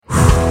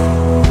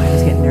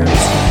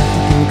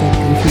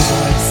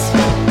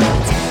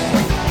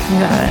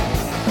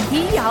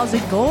How's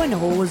it going,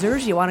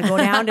 hosers? You want to go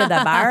down to the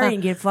bar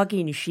and get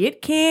fucking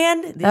shit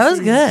canned? That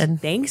was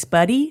good. Thanks,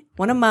 buddy.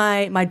 One of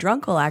my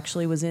drunkle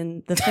actually was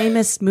in the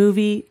famous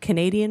movie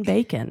Canadian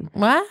Bacon.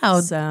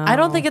 Wow. So I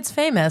don't think it's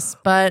famous,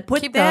 but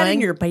put keep that going.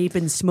 in your pipe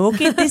and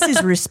smoke it. This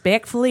is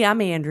Respectfully. I'm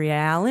Andrea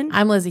Allen.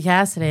 I'm Lizzie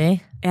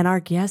Cassidy. And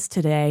our guest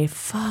today,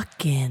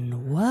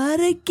 fucking what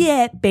a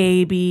get,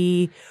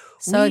 baby.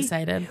 So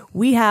excited.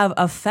 We have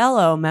a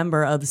fellow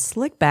member of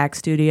Slickback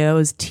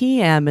Studios,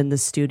 TM, in the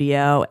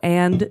studio,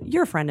 and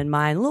your friend and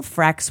mine, little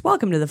Frex.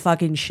 Welcome to the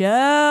fucking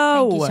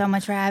show. Thank you so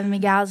much for having me,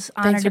 gals.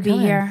 Thanks Honored for to be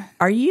coming. here.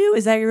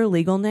 Is that your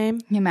legal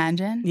name? Can you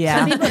imagine?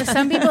 Yeah.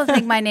 Some people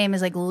think my name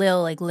is like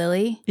Lil, like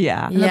Lily.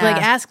 Yeah. And they'll be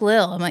like, ask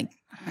Lil. I'm like,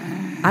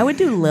 I would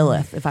do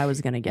Lilith if I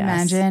was going to guess.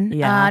 imagine.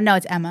 Yeah. No,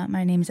 it's Emma.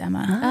 My name's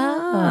Emma.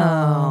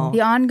 Oh.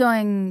 The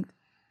ongoing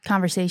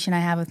conversation I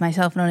have with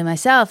myself and only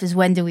myself is,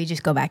 when do we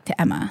just go back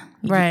to Emma?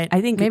 Right. I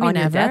think maybe on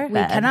your never. deathbed. We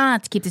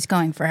cannot keep this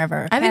going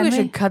forever. I think can we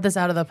should cut this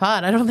out of the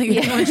pod. I don't think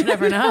anyone should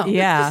ever know.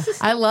 Yeah.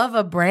 I love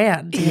a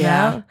brand, you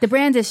Yeah. know? The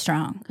brand is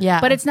strong.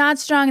 Yeah. But it's not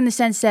strong in the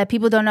sense that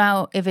people don't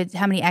know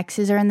how many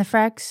X's are in the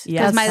Frex.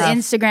 Yeah, Because my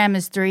that's tough. Instagram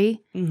is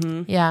 3,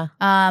 Yeah.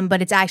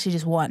 but it's actually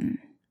just 1.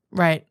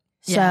 Right.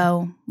 Yeah.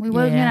 So we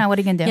will, Yeah. you know, what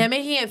are you gonna do? Yeah,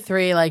 making it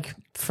 3, like,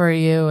 for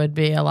you would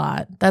be a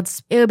lot.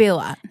 It would be a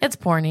lot. It's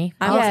porny.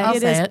 Yeah, I'll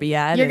it say is. it.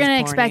 Yeah, You're gonna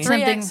expect 3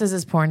 something. X's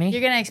is porny.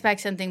 You're gonna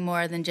expect something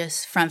more than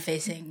just front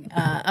facing,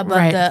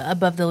 Right.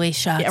 above the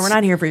waist shots. Yeah, we're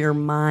not here for your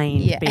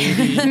mind, Yeah.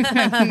 baby.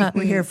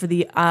 We're here for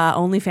the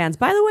OnlyFans.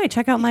 By the way,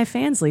 check out my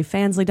Fansly,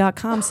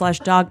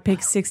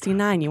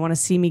 fansly.com/dogpick69. You want to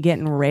see me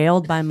getting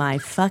railed by my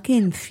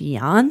fucking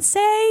fiance?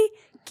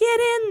 Get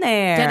in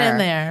there. Get in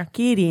there.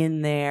 Get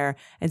in there.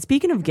 And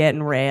speaking of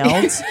getting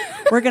railed,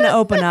 we're going to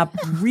open up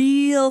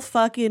real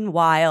fucking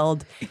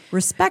wild.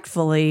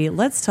 Respectfully,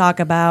 let's talk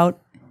about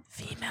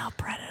female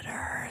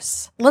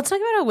predators. Let's talk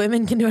about how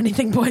women can do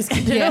anything boys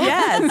can do.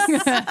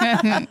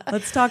 Yes.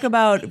 Let's talk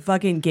about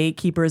fucking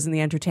gatekeepers in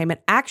the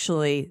entertainment.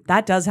 Actually,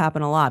 that does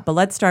happen a lot. But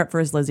let's start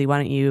first, Lizzie. Why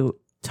don't you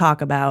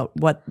talk about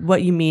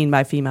what you mean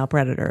by female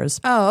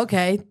predators? Oh,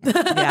 okay.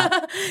 Yeah.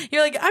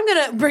 You're like, I'm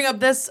going to bring up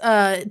this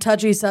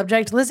touchy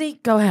subject. Lizzie,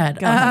 go ahead.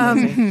 Go ahead,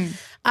 Lizzie.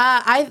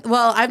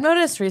 I've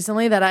noticed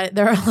recently that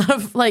there are a lot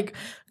of like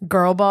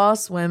girl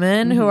boss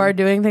women who are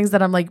doing things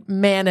that I'm like,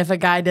 man, if a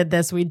guy did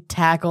this, we'd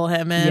tackle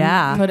him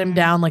and put him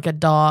down like a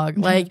dog.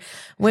 Like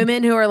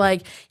women who are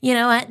like, you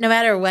know what, no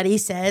matter what he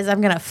says, I'm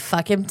gonna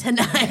fuck him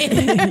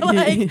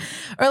tonight.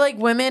 or like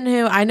women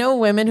who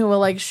will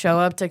like show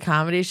up to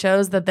comedy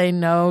shows that they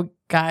know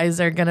guys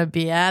are gonna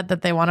be at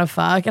that they want to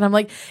fuck, and I'm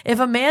like, if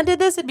a man did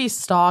this, it'd be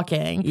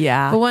stalking.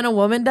 Yeah. But when a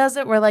woman does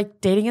it, we're like,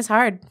 dating is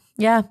hard.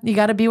 Yeah, you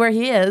got to be where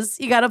he is.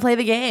 You got to play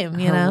the game,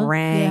 you know?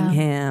 Harangue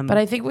him. But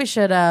I think we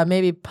should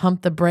maybe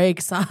pump the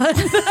brakes on,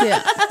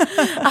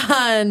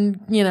 on,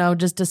 you know,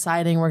 just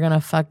deciding we're going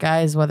to fuck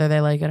guys whether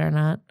they like it or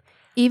not.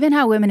 Even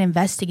how women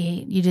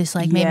investigate, you just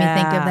like made me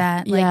think of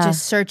that. Like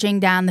just searching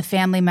down the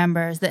family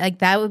members.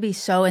 That would be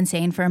so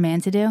insane for a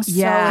man to do.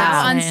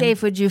 Yeah. How insane.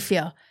 unsafe would you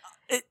feel?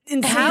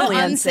 Insanely How unsafe.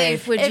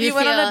 unsafe would If you you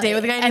went feel? on a date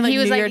with a guy and and he, he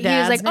was knew like, your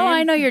dad's oh, I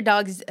name? know your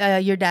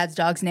dad's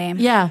dog's name.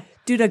 Yeah.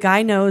 Dude, a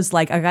guy knows,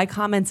 like, a guy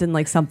comments in,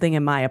 like, something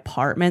in my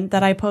apartment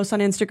that I post on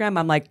Instagram.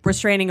 I'm like,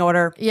 restraining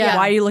order. Yeah.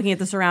 Why are you looking at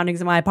the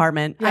surroundings of my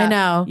apartment? I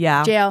know.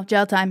 Yeah. Jail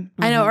time.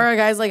 I know. Or a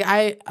guy's like,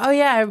 I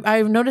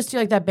noticed you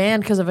like that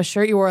band because of a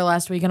shirt you wore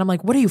last week. And I'm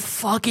like, what are you,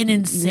 fucking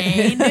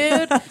insane,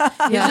 dude?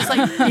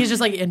 He's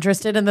just like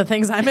interested in the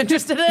things I'm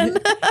interested in.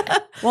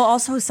 Well,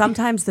 also,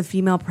 sometimes the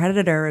female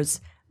predators,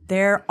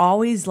 they're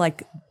always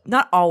like,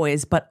 not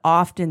always, but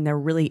often they're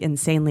really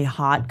insanely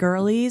hot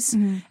girlies.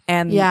 And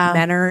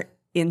men are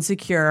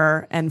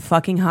insecure, and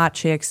fucking hot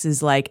chicks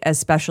is like,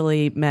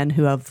 especially men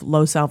who have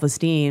low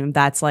self-esteem,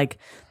 that's like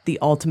the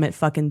ultimate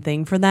fucking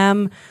thing for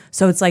them.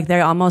 So it's like they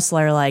almost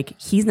are like,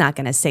 he's not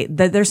gonna say,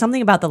 there's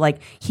something about the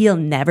like, he'll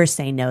never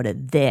say no to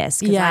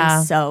this because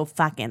I'm so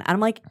fucking, I'm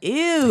like,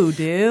 ew,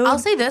 dude. I'll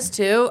say this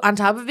too. On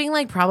top of being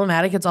like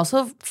problematic, it's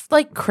also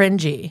like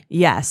cringy.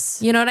 Yes.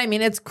 You know what I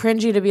mean? It's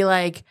cringy to be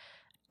like,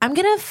 I'm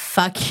gonna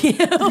fuck you.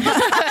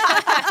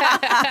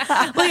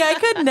 Like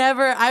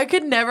I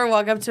could never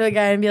walk up to a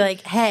guy and be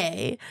like,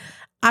 hey,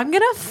 I'm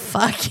gonna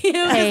fuck you.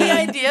 The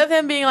idea of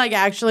him being like,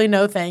 actually,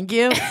 no, thank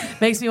you,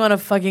 makes me want to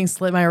fucking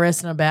slit my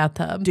wrist in a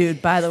bathtub.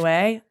 Dude, by the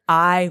way,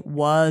 I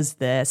was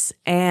this,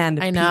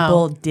 and I know.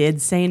 people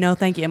did say no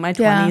thank you. In my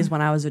 20s,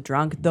 when I was a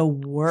drunk, the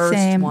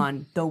worst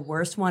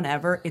one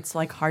ever. It's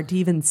like hard to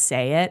even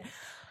say it.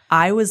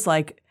 I was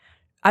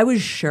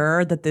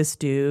sure that this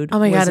dude Oh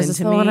my was God, is this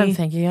into the one me. I'm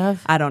thinking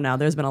of? I don't know.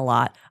 There's been a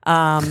lot.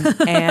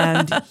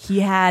 And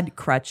he had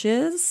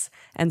crutches.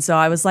 And so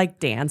I was like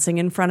dancing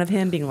in front of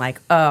him, being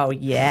like, oh,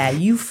 yeah,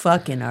 you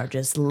fucking are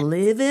just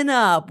living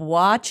up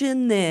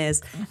watching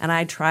this. And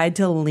I tried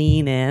to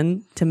lean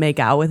in to make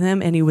out with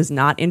him, and he was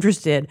not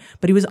interested,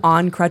 but he was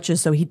on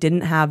crutches, so he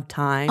didn't have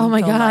time Oh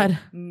my to God.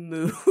 like,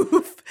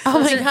 move. Oh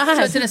my God.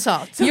 So it's an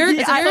assault. You're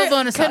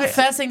full-blown assault.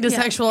 confessing to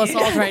sexual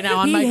assault right now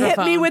on microphone. He hit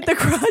me with the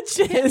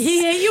crutches.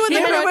 He hit you with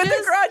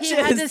the crutches? He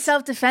had to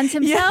self-defense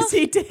himself? Yes,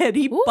 he did.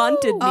 He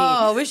bunted me.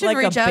 Oh, we should like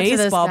reach a out to this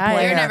baseball guy.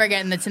 player. You're never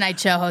getting the Tonight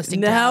Show hosting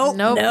No, job.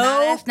 Nope.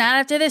 Not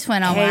after this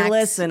one, I'll Hey, wax.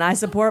 listen, I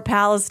support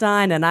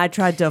Palestine, and I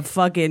tried to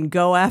fucking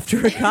go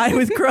after a guy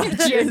with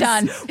crutches. You're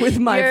done. With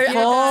my You're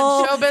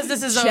full Show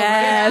business is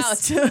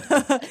chest.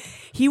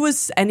 He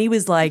was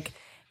like,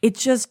 it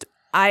just,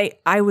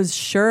 I was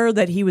sure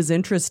that he was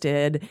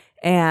interested.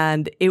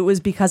 And it was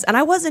because, and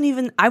I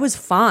was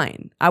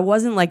fine. I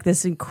wasn't like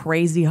this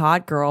crazy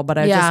hot girl, but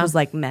I just was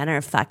like, men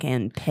are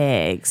fucking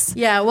pigs.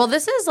 Yeah, well,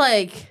 this is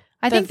like...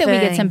 I think that we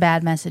get some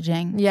bad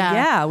messaging.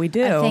 Yeah, we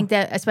do. I think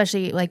that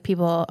especially like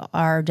people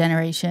our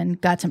generation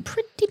got some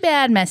pretty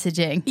bad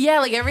messaging.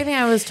 Yeah, like everything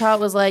I was taught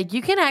was like,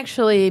 you can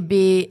actually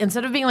be,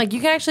 instead of being like,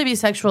 you can actually be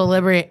sexually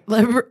liberated.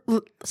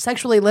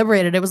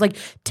 It was like,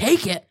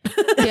 take it.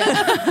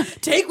 Yeah.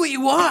 Take what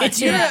you want.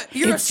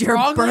 You're a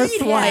strong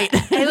birthright.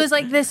 It was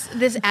like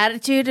this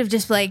attitude of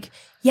just like,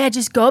 yeah,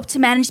 just go up to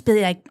man and just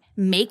be like,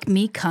 make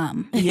me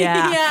come.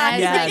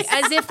 Yeah.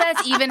 As if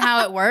that's even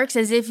how it works.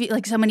 As if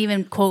like someone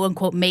even quote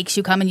unquote makes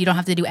you come and you don't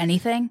have to do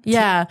anything.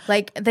 Yeah.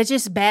 Like that's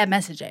just bad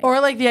messaging.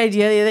 Or like the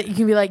idea that you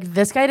can be like,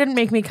 this guy didn't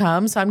make me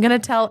come, so I'm going to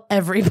tell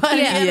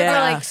everybody. Or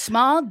like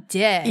small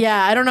dick.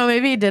 Yeah, I don't know.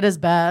 Maybe he did his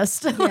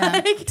best.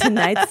 Yeah.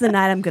 Tonight's the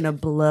night I'm going to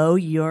blow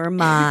your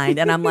mind.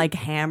 And I'm like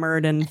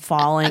hammered and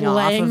falling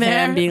off of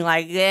him, being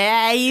like,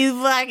 yeah,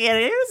 you fucking,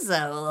 you're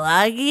so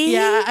lucky.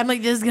 Yeah, I'm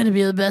like, this is going to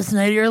be the best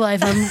night of your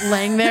life. I'm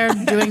laying there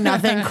doing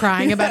nothing,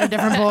 crying about a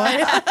different boy.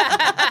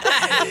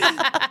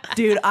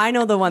 Dude, I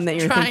know the one that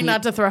you're trying thinking.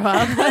 not to throw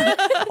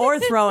up. Or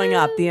throwing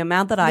up. The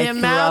amount that I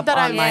threw up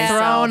on myself.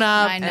 thrown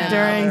up I know.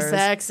 during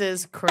sex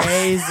is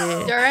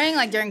crazy.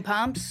 During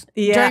pumps?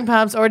 Yeah. During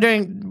pumps or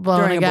during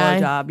blowing During a guy.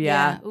 blowjob,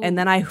 yeah. Yeah. And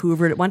then I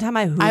hoovered. One time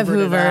I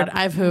hoovered.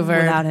 I've hoovered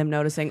without him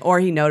noticing, or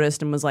he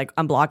noticed and was like,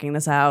 "I'm blocking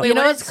this out." Wait, You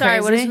know what what's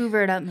sorry, what does crazy?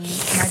 hoovered up mean?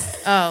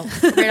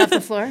 Right off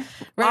the floor?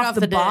 right off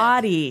the dick.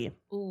 body.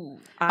 Ooh.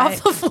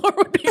 Off the floor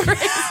would be great.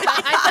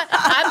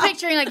 I'm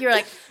picturing like you were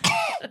like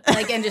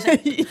and just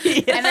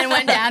and then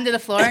went down to the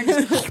floor and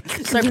just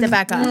slurped it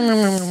back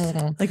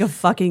up. Like a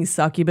fucking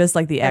succubus,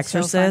 like The That's so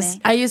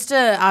Exorcist. funny.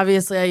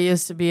 I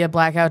used to be a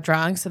blackout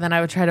drunk, so then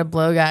I would try to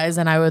blow guys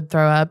and I would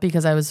throw up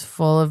because I was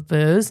full of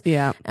booze.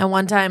 Yeah. And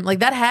one time, like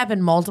that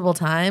happened multiple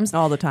times.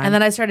 All the time. And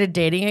then I started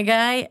dating a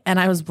guy and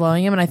I was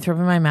blowing him and I threw up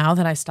in my mouth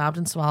and I stopped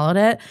and swallowed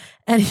it.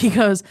 And he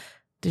goes,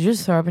 "Did you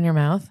just throw up in your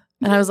mouth?"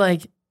 And I was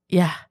like,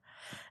 "Yeah."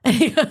 And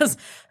he goes,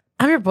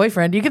 "I'm your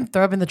boyfriend. You can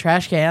throw up in the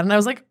trash can." And I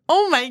was like,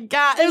 oh my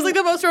God. It was like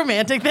the most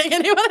romantic thing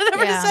anyone had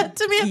ever said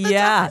to me at the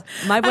time.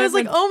 My I was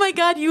like, oh my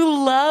God, you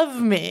love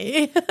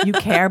me. You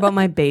care about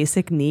my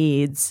basic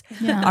needs.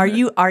 Yeah. Are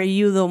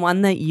you the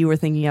one that you were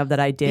thinking of that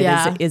I did?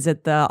 Yeah. Is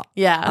it the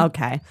Yeah.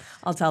 Okay.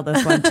 I'll tell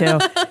this one too.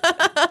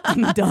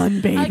 I'm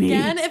done, baby.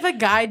 Again, if a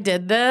guy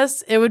did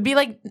this, it would be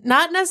like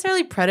not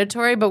necessarily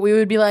predatory, but we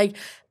would be like,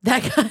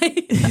 that guy,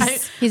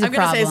 He's a I'm going to say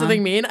problem.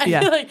 something mean. I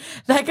feel like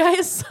that guy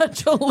is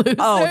such a loser.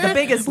 Oh, the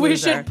biggest We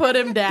loser. should put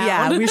him down.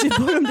 Yeah, we should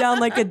put him down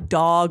like a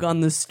dog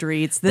on the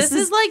streets. This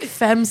is like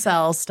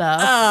femcel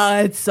stuff.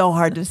 It's so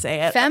hard to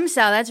say it. Femcel,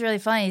 that's really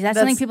funny. Is that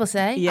something people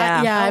say?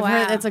 Yeah. Yeah, Oh, I've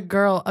heard wow. it's a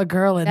girl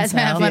in That's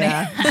kind of funny.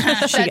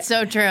 Yeah. That's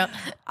so true.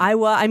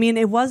 I mean,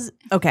 it was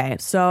okay.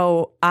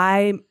 So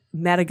I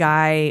met a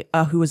guy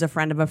who was a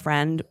friend of a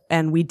friend,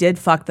 and we did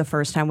fuck the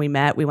first time we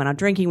met. We went out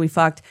drinking. We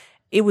fucked.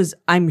 It was,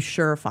 I'm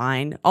sure,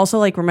 fine. Also,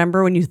 like,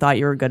 remember when you thought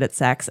you were good at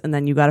sex, and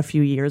then you got a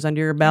few years under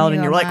your belt,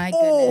 and you're my like,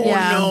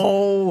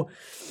 goodness.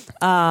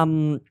 oh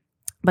no.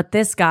 But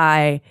this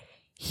guy,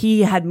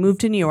 he had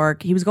moved to New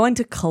York. He was going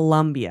to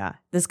Columbia.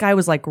 This guy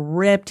was like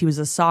ripped. He was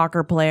a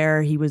soccer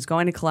player. He was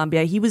going to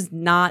Columbia. He was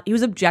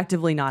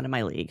objectively not in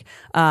my league.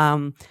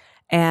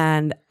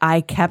 And I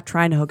kept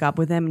trying to hook up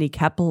with him, and he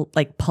kept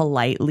like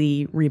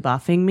politely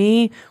rebuffing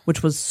me,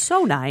 which was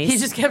so nice. He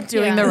just kept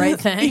doing the right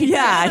thing.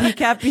 Yeah, he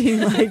kept being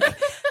like,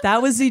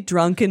 that was a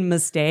drunken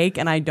mistake,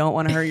 and I don't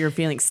want to hurt your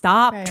feelings.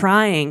 Stop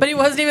trying. But he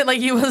wasn't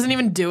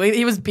even doing,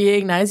 he was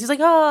being nice. He's like,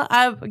 oh,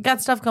 I've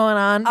got stuff going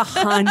on.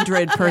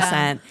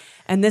 100%.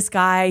 And this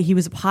guy, he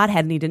was a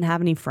pothead, and he didn't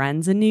have any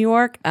friends in New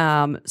York.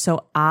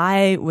 So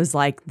I was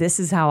like, this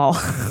is how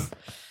I'll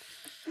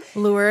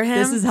Lure him.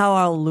 This is how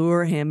I'll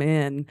lure him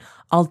in.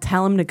 I'll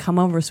tell him to come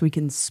over so we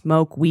can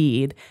smoke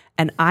weed.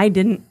 And I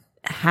didn't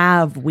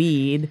have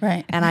weed.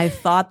 Right. And I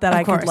thought that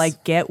I course. could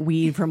like get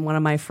weed from one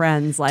of my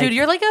friends. Like, Dude,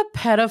 you're like a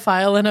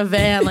pedophile in a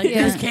van. Like,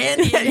 there's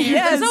candy in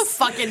here. There's no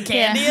fucking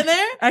candy in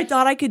there. I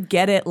thought I could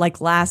get it like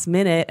last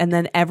minute, and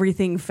then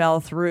everything fell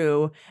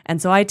through.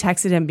 And so I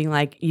texted him being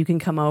like, you can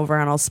come over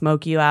and I'll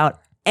smoke you out.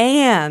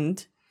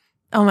 And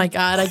Oh my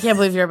God, I can't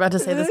believe you're about to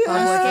say this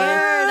publicly.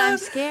 I'm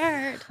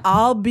scared.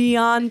 I'll be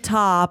on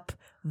top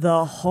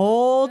the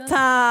whole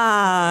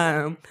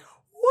time.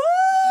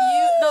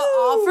 The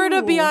offer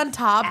to be on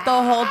top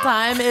the whole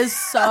time is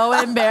so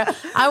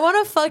embarrassing. I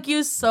want to fuck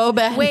you so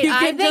bad. Wait, You I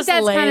can think just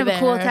that's lay kind of a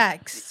cool there.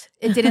 text.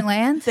 It didn't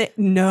land?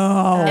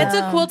 No. It's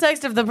a cool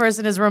text if the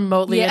person is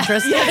remotely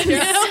interested.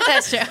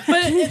 That's true.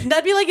 But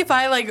that'd be like if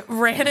I like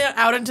ran it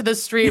out into the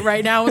street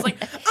right now and was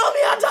like, I'll be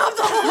on top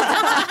the whole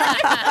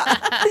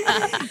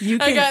time.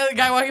 The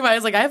guy walking by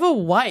is like, I have a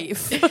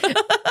wife.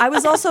 I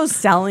was also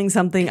selling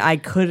something I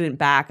couldn't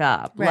back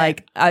up.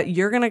 Right. Like,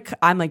 you're going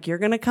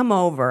to come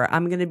over.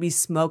 I'm going to be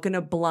smoking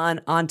a blunt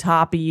on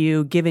top of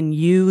you, giving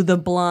you the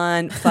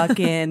blunt,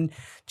 fucking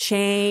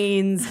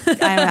chains.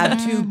 I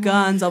have 2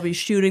 guns. I'll be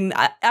shooting.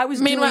 I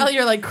was Meanwhile,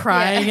 you're like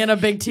crying in a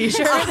big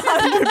t-shirt.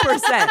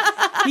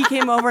 100%. He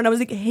came over and I was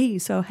like, hey,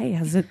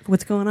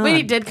 what's going on? Wait,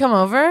 he did come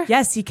over?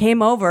 Yes, he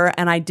came over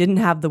and I didn't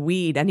have the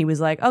weed and he was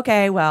like,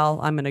 okay, well,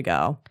 I'm going to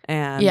go.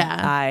 And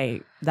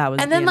that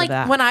was and then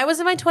like when I was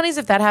in my 20s,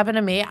 if that happened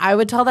to me, I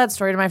would tell that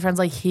story to my friends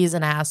like he's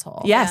an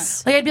asshole.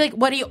 Yes. Like I'd be like,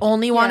 what, he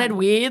only wanted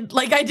weed?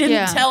 Like I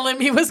didn't tell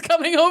him he was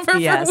coming over for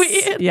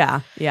weed.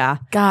 Yeah.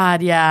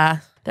 God, yeah.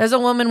 There's a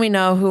woman we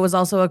know who was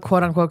also a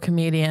quote unquote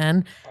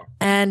comedian.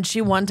 And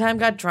she one time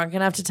got drunk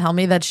enough to tell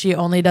me that she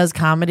only does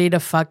comedy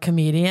to fuck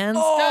comedians.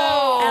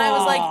 Oh. And I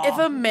was like, if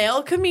a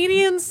male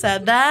comedian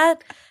said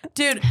that,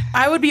 dude,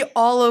 I would be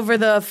all over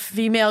the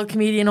female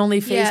comedian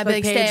only Facebook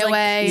page. Stay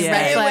away.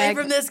 Stay away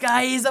from this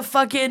guy. He's a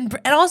fucking...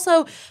 And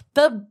also,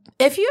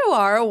 if you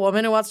are a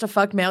woman who wants to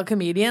fuck male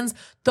comedians,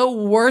 the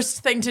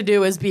worst thing to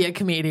do is be a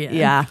comedian.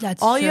 Yeah.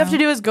 That's all true. you have to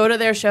do is go to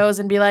their shows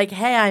and be like,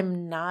 hey,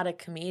 I'm not a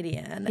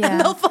comedian. Yeah.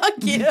 And they'll fuck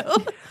you.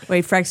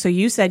 Wait, Frex, so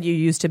you said you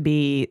used to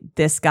be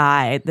this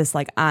guy, this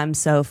like, I'm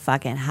so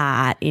fucking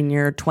hot in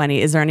your 20s.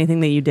 Is there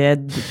anything that you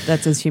did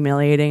that's as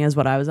humiliating as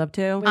what I was up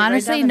to? Wait,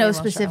 honestly, no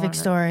specific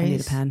stories. I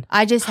need a pen.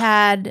 I just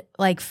had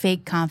like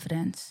fake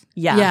confidence.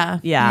 Yeah.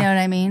 You know what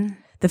I mean?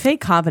 The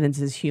fake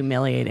confidence is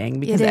humiliating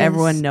because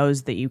everyone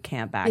knows that you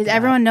can't back it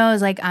everyone up.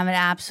 knows like I'm an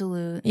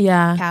absolute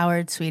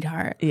coward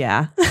sweetheart.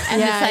 Yeah.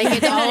 And it's like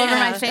it's all over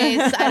my face.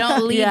 I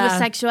don't lead with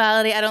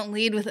sexuality. I don't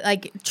lead with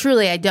like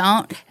truly I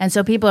don't. And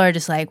so people are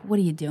just like, what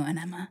are you doing,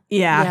 Emma?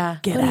 Yeah.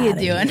 What are you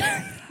doing?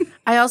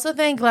 I also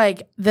think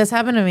like this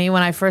happened to me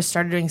when I first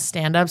started doing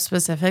stand-up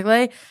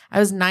specifically. I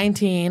was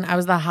 19. I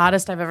was the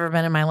hottest I've ever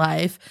been in my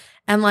life.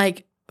 And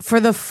like for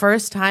the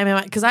first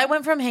time, because I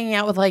went from hanging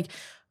out with like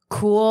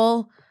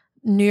cool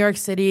New York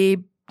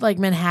City, like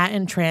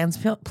Manhattan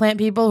transplant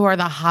people who are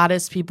the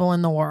hottest people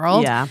in the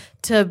world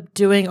to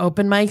doing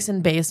open mics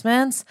in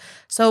basements.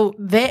 So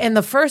in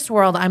the first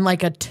world, I'm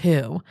like a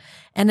 2.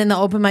 And in the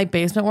open mic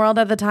basement world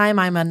at the time,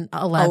 I'm an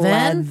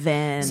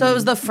 11. So it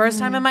was the first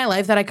time in my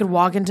life that I could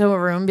walk into a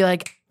room and be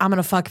like, I'm going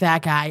to fuck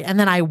that guy. And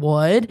then I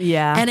would.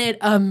 Yeah. And it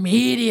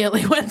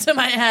immediately went to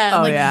my head.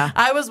 Oh, like, yeah.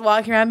 I was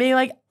walking around being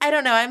like, I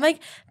don't know. I'm like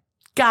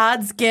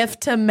God's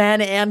gift to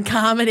men and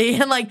comedy.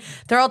 And like,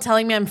 they're all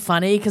telling me I'm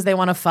funny because they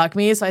want to fuck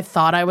me. So I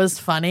thought I was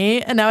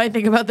funny. And now I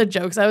think about the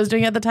jokes I was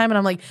doing at the time and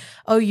I'm like,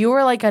 oh, you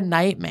were like a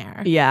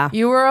nightmare. Yeah.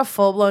 You were a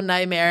full-blown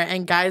nightmare.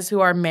 And guys who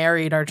are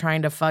married are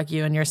trying to fuck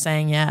you and you're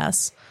saying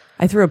yes.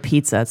 I threw a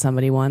pizza at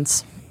somebody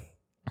once.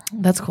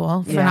 That's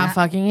cool. For not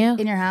fucking you?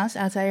 In your house?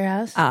 Outside your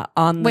house?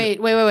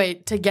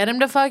 Wait. To get him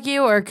to fuck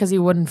you or because he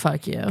wouldn't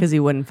fuck you? Because he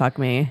wouldn't fuck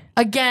me.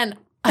 Again,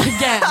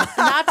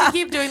 not to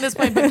keep doing this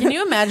point, but can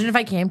you imagine if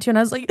I came to you and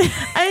I was like, I said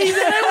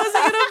I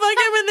wasn't gonna fuck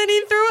him, and then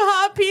he threw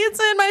hot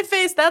pizza in my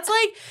face?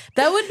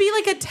 That would be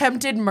like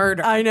attempted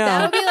murder. I know.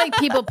 That would be like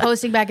people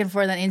posting back and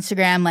forth on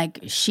Instagram, like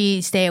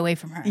stay away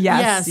from her.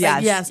 Yes.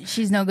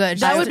 She's no good.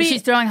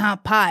 She's throwing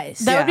hot pies.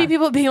 That would be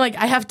people being like,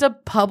 I have to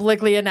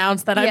publicly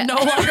announce that I'm no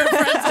longer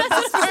friends with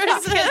this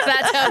person.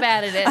 That's how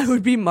bad it is. I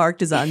would be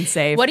marked as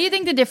unsafe. What do you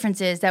think the difference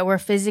is? That we're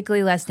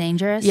physically less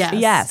dangerous?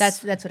 Yes.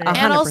 That's what it is. 100%.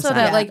 And also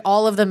that like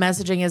all of the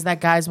messaging is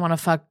that guys want to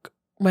fuck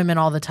women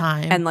all the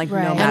time. And like no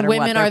matter and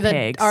women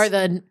what, are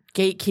the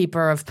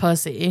gatekeeper of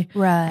pussy.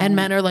 Right. And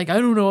men are like, I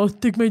don't know, I'll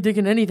stick my dick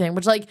in anything,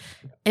 which like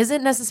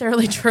isn't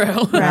necessarily true.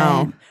 Right.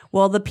 No.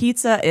 Well, the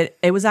pizza,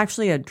 it was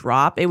actually a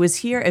drop. It was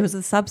here. It was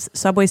a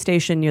subway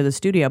station near the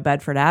studio,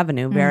 Bedford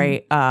Avenue.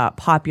 Very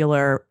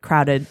popular,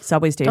 crowded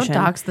subway station. Don't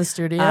dox the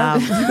studio.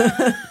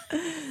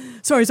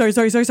 Sorry.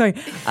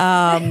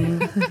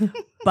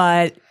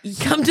 But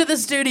come to the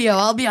studio.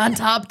 I'll be on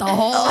top the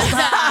whole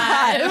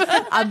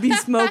time. I'll be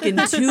smoking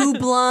 2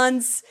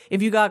 blunts.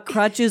 If you got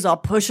crutches, I'll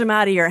push them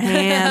out of your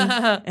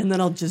hand, and then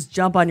I'll just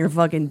jump on your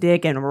fucking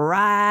dick and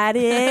ride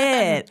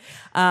it.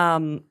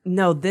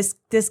 No,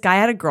 this guy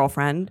had a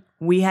girlfriend.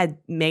 We had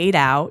made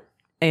out,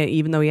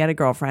 even though he had a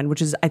girlfriend,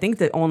 which is I think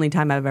the only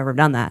time I've ever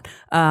done that.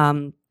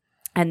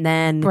 And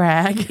then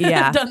brag.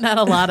 Yeah. I've done that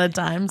a lot of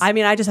times. I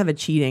mean, I just have a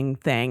cheating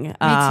thing Me too.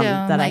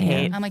 that I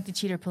hate. I'm like the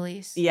cheater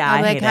police. Yeah, I'm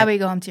I like, hate how it. about you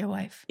go home to your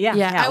wife?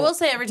 Yeah. I will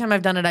say every time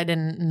I've done it, I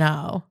didn't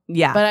know.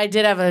 Yeah. But I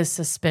did have a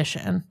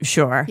suspicion.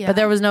 Sure. Yeah. But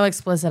there was no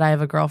explicit, I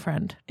have a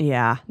girlfriend.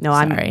 Yeah. No,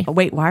 Sorry.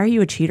 Wait, why are you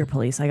a cheater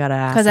police? I gotta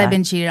ask. Because that. I've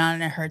been cheated on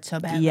and it hurts so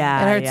bad.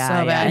 Yeah. It hurts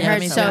so bad. It Yeah, hurts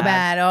me so too.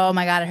 bad. Oh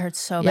my God, it hurts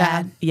so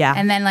bad. Yeah.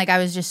 And then like I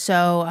was just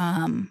so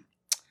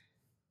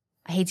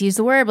I hate to use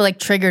the word, but like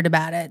triggered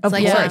about it. It's of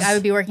like, course. so, like I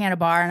would be working at a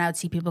bar and I would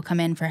see people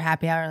come in for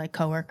happy hour, like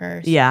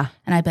coworkers. Yeah.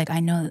 And I'd be like, I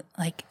know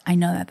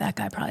that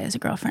guy probably has a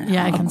girlfriend.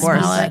 Yeah, I can smell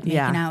it. Like making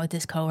out with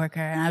this coworker.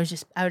 And I would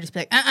just be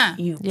like,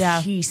 You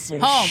piece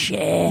of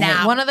shit.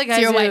 now. One of the guys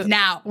to your wife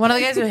now. One of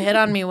the guys who hit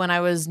on me when I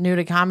was new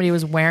to comedy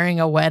was wearing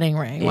a wedding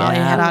ring while he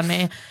hit on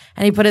me.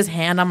 And he put his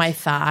hand on my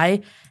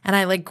thigh. And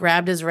I like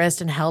grabbed his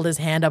wrist and held his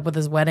hand up with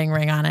his wedding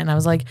ring on it. And I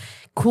was like,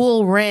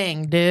 cool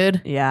ring,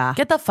 dude. Yeah.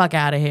 Get the fuck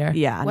out of here.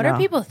 Yeah. What are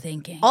people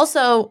thinking?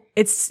 Also,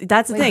 that's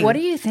the thing. What are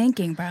you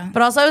thinking, bro?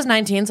 but also I was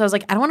 19, so I was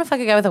like, I don't want to fuck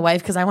a guy with a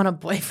wife because I want a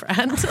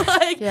boyfriend.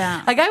 Like,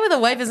 a guy with a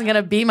wife isn't going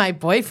to be my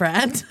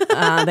boyfriend.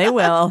 They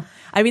will.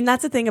 I mean,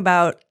 that's the thing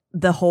about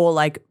the whole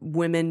like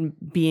women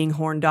being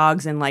horn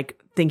dogs and like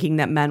thinking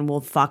that men will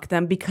fuck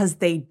them because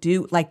they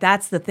do. Like,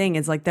 that's the thing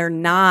is like they're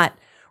not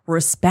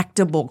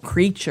respectable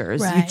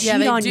creatures. Right. You cheat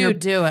they on do your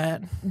do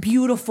it.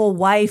 beautiful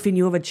wife and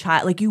you have a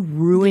child. Like you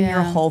ruin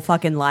your whole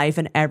fucking life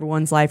and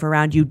everyone's life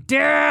around you,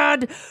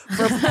 dad,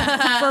 for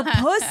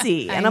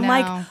pussy. And I'm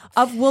like,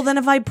 well, then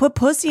if I put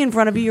pussy in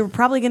front of you, you're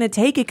probably going to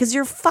take it because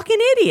you're a fucking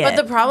idiot.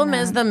 But the problem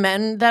is the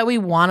men that we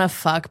want to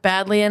fuck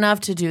badly enough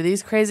to do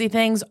these crazy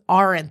things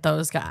aren't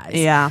those guys.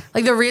 Yeah.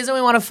 Like the reason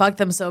we want to fuck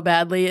them so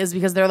badly is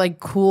because they're like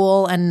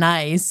cool and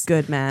nice.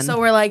 Good men. So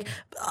we're like,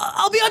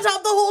 I'll be on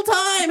top the whole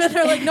time. And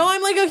they're like, no,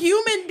 I'm like a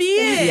human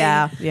being.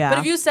 Yeah. But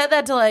if you said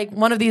that to like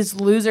one of these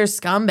loser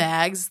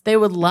scumbags, they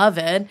would love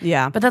it.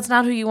 Yeah. But that's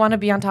not who you want to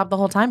be on top the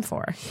whole time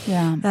for.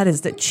 Yeah. That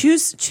is that.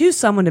 Choose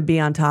someone to be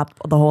on top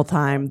the whole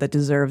time that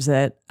deserves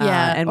it.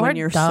 Yeah. And or when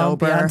you're don't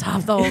be sober, on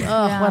top the whole.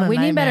 What a we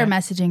need better nightmare.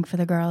 messaging for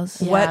the girls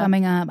What?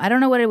 coming up. I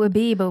don't know what it would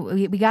be, but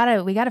we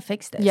gotta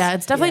fix this. Yeah,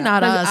 it's definitely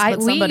not us. But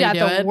we somebody got do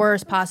the it.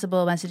 worst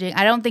possible messaging.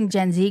 I don't think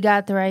Gen Z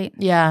got the right.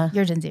 Yeah.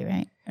 You're Gen Z,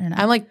 right? Or not?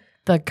 I'm like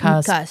the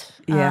cusp.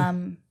 Yeah.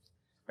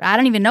 I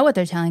don't even know what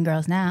they're telling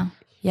girls now.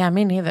 Yeah,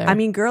 me neither. I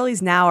mean,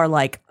 girlies now are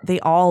like they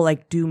all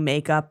like do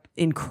makeup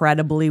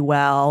incredibly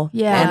well,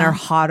 Yeah. and are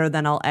hotter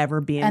than I'll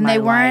ever be in And my they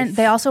weren't. life.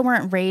 They also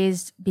weren't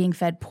raised being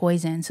fed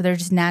poison, so they're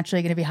just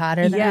naturally going to be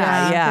hotter. Than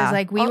Yeah, us. yeah. Because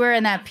like we were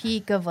in that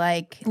peak of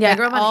like I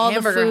grew up on all the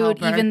Hamburger food,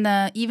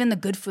 Helper. even the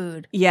good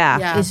food.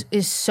 Yeah.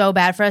 Is so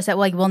bad for us that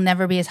like we'll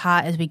never be as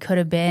hot as we could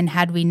have been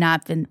had we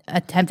not been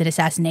attempted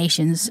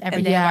assassinations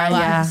every day of our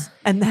lives.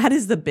 And that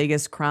is the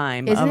biggest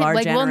crime Isn't of it? our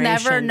Like generation. we'll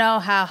never know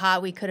how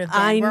hot we could have been.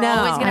 I We're know.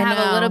 always gonna I have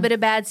a know. little bit of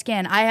bad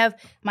skin. I have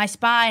my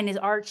spine is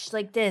arched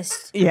like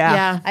this.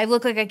 Yeah. I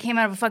look like I came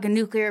out of a fucking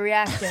nuclear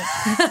reactor.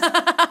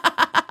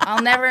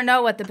 I'll never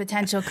know what the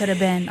potential could have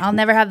been. I'll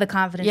never have the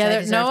confidence. I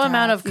there's deserve no to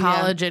amount have. of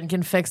collagen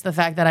can fix the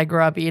fact that I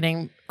grew up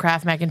eating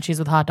Kraft mac and cheese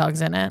with hot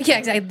dogs in it. Yeah,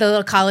 exactly. The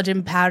little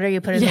collagen powder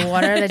you put in the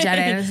water, the Jet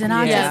Anderson.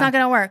 It's not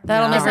going to work.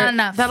 That'll It's never, not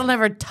enough. That'll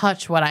never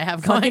touch what I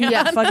have going on.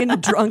 Yeah, fucking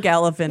drunk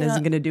elephant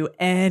isn't going to do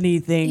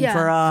anything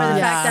for us. For the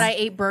fact that I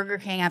ate Burger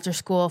King after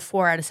school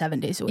 4 out of 7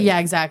 days a week. Yeah,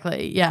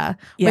 exactly. Yeah.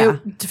 Yeah.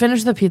 Wait, to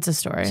finish the pizza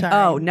story. Sorry.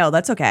 Oh, no,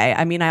 that's okay.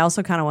 I mean, I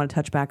also kind of want to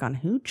touch back on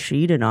who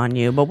cheated on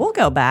you, but we'll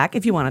go back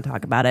if you want to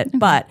talk about it.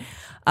 But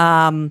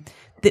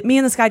me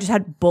and this guy just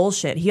had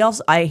bullshit. He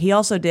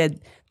also did,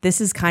 this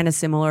is kind of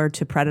similar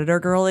to Predator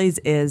girlies,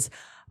 is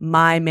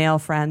my male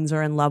friends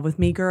are in love with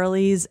me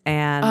girlies,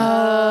 and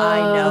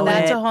I know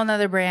that's it. a whole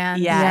nother brand.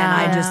 Yeah,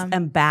 and I just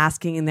am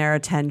basking in their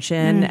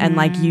attention and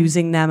like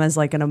using them as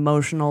like an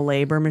emotional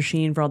labor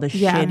machine for all the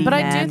shitty But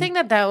men. I do think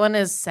that one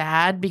is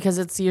sad because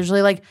it's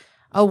usually like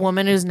a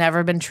woman who's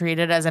never been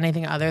treated as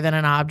anything other than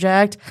an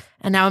object,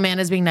 and now a man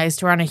is being nice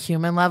to her on a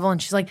human level,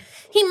 and she's like,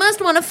 he must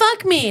want to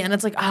fuck me, and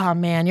it's like, oh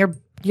man,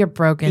 you're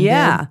broken.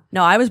 Yeah. dude.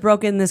 No, I was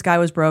broken. This guy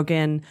was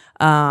broken.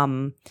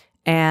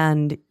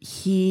 And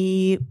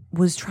he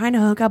was trying to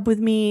hook up with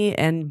me,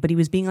 but he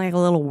was being like a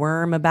little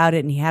worm about it,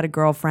 and he had a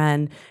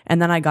girlfriend. And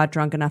then I got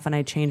drunk enough and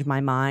I changed my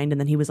mind. And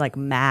then he was like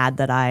mad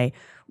that I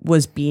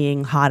was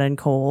being hot and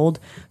cold.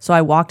 So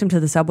I walked him to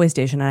the subway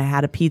station and I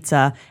had a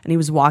pizza, and he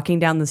was walking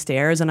down the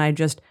stairs, and I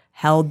just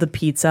held the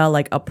pizza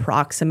like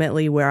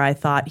approximately where I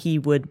thought he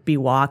would be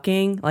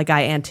walking. Like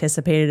I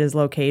anticipated his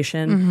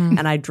location,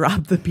 and I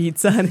dropped the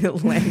pizza and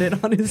it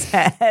landed on his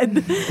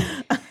head.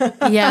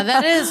 Yeah,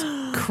 that is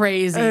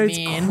crazy It's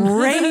mean.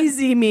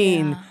 crazy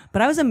mean.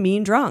 But I was a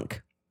mean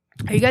drunk.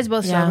 Are you guys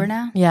both sober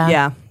now? Yeah.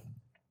 Yeah.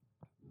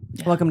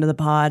 Welcome to the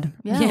pod.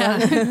 Yeah.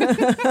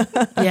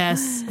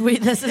 Yes.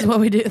 This is what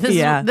we do.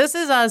 This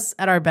is us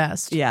at our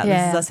best. Yeah, this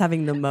Yeah. is us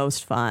having the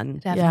most fun.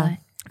 Definitely.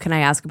 Can I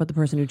ask about the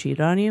person who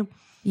cheated on you?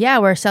 Yeah,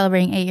 we're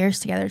celebrating 8 years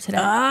together today.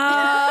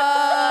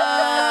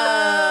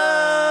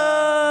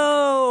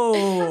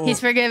 Oh! He's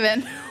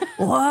forgiven.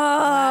 Whoa!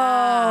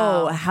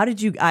 Wow. How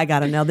did you? I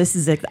gotta know. This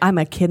is it. I'm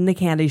a kid in the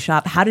candy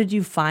shop. How did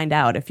you find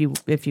out? If you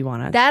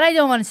want to. That I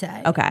don't want to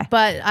say. Okay.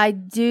 But I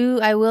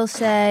will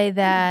say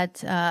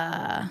that.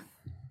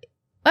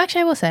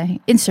 Actually, I will say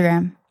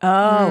Instagram.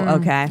 Oh,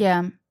 okay.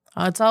 Yeah,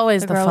 Oh, it's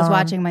always the the girl fun. was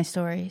watching my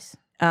stories.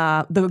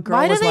 The girl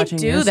Why do was they watching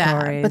do your that?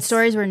 stories. But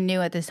stories were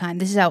new at this time.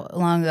 This is how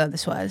long ago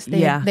this was.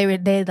 They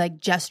had like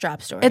just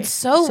dropped stories. It's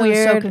so It was so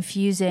weird.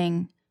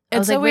 confusing. I It's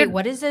was so like, weird. wait,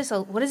 what is this?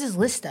 What is this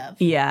list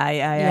of?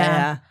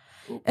 Yeah.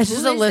 It's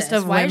just a list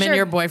of women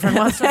your boyfriend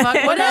wants to fuck.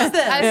 What is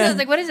this? I was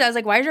like, what is that? I was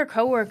like, why is your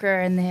coworker?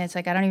 And then it's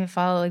like, I don't even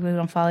follow. Like, we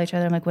don't follow each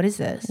other. I'm like, what is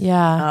this?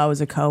 Yeah. Oh, it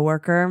was a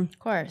coworker. Of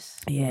course.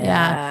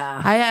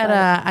 Yeah.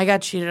 I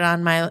got cheated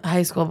on my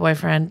high school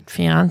boyfriend,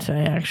 fiance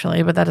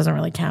actually, but that doesn't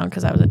really count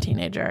because I was a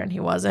teenager and he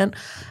wasn't.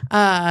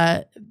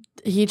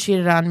 He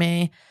cheated on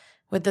me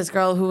with this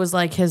girl who was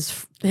like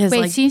his Wait,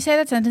 like, can you say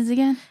that sentence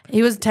again?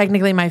 he was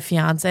technically my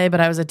fiance, but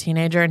I was a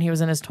teenager and he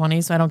was in his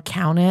 20s, so I don't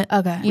count it.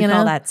 Okay. We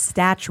call that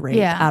statch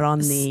rape out on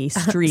the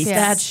streets.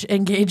 Statch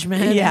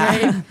engagement.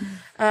 Yeah.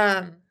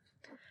 Right?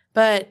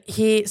 But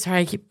sorry,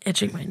 I keep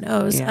itching my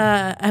nose.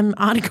 Yeah. I'm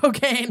on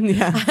cocaine.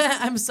 Yeah.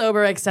 I'm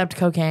sober except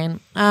cocaine.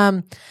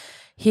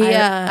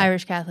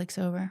 Irish Catholic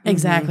sober.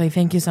 Exactly.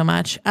 Thank you so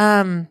much.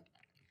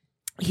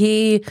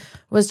 He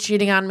was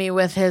cheating on me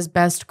with his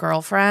best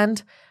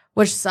girlfriend,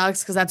 which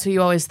sucks because that's who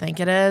you always think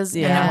it is.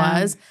 Yeah. And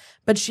it was.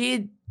 But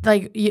she,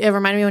 like, it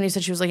reminded me when you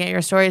said she was looking at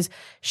your stories,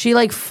 she,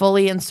 like,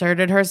 fully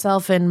inserted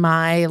herself in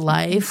my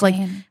life. Like,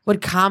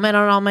 would comment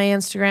on all my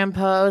Instagram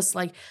posts.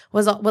 Like,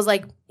 was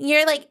like,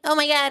 you're like, oh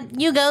my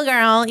God, you go,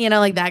 girl. You know,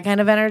 like that kind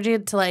of energy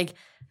to, like,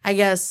 I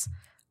guess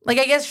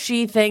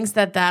she thinks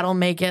that that'll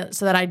make it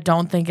so that I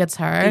don't think it's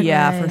her.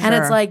 Yeah, for sure. And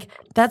it's like,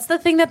 that's the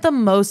thing that the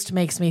most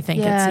makes me think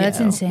it's you. That's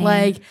insane.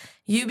 Like,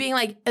 you being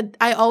like,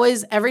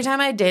 every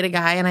time I date a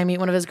guy and I meet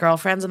one of his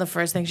girlfriends and the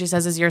first thing she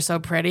says is, you're so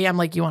pretty, I'm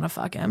like, you want to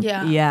fuck him.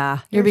 Yeah. Yeah.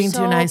 You're being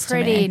so too nice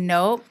pretty. to me.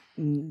 Nope.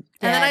 And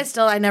then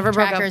I never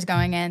broke up. Trackers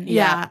going in.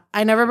 Yeah.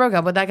 I never broke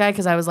up with that guy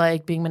because I was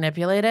like being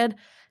manipulated.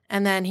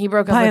 And then he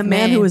broke up By with a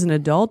man me. who was an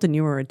adult and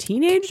you were a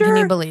teenager? Can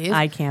you believe?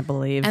 I can't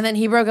believe. And then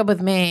he broke up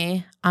with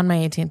me on my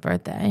 18th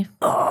birthday.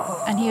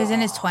 And he was in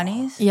his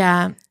 20s?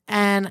 Yeah.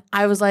 And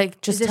I was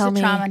like, just tell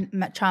me. Is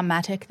this a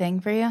traumatic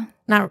thing for you?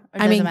 Not, Or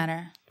doesn't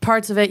matter?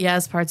 Parts of it,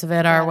 yes. Parts of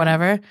it are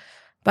whatever.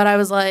 But I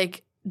was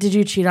like, did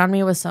you cheat on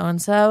me with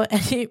so-and-so?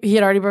 And he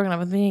had already broken up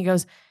with me. He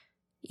goes,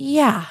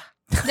 yeah.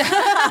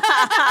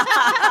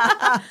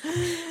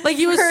 Like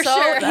he was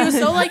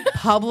so like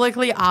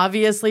publicly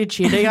obviously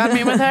cheating on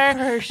me with her.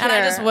 For sure. And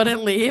I just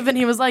wouldn't leave. And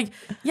he was like,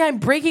 yeah, I'm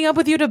breaking up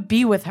with you to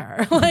be with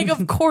her. Like,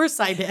 of course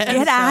I did.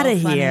 Get out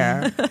of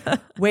here.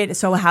 Wait,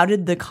 so how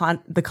did the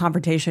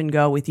confrontation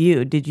go with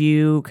you? Did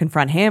you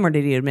confront him or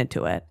did he admit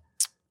to it?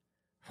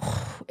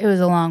 It was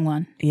a long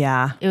one.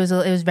 Yeah. It was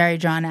very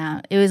drawn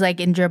out. It was like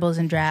in dribbles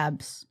and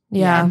drabs.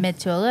 Yeah. Admit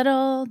to a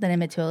little, then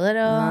admit to a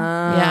little.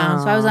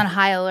 Yeah. So I was on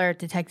high alert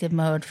detective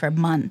mode for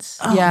months.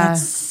 Oh, yeah.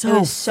 That's it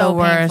was so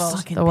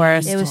painful. The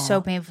worst. It was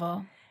so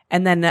painful.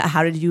 And then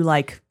how did you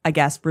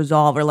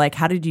resolve or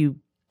how did you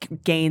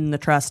gain the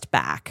trust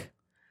back?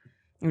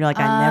 You're like,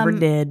 I never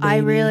did. Baby. I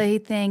really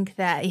think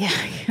that,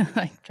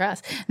 like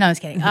trust. No, I was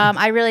kidding.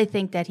 I really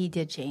think that he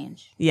did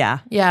change. Yeah.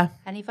 Yeah.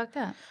 And he fucked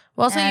up.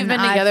 Well, also you've been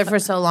together for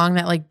so long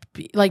that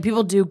like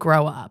people do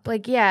grow up.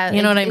 Like, yeah.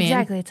 You know what I mean?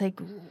 Exactly. It's like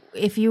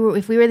if we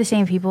were the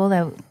same people,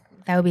 that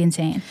would be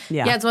insane.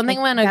 Yeah. Yeah, it's one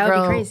thing when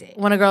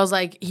a girl's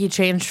like, he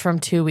changed from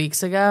 2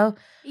 weeks ago.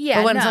 Yeah.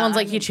 But when someone's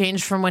like, he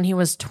changed from when he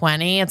was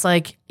 20, it's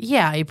like,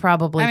 yeah, he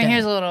probably did. He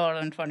was a little older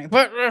than 20.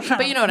 But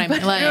you know what I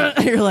mean? Like,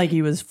 you're like,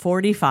 he was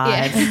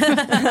 45.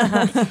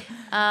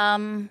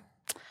 Yeah.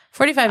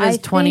 45 is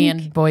 20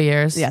 in boy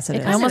years. Yes, it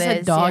is. I almost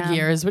said dog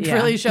years, which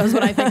really shows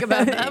what I think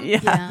about them.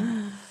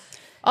 Yeah.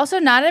 Also,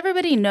 not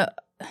everybody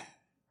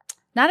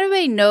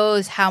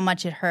knows how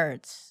much it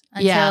hurts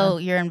until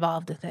you're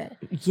involved with it.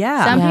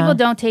 Yeah. Some people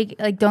don't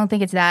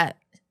think it's that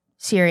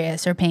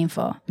serious or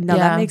painful. No,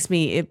 that makes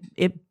me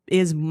it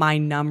is my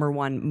number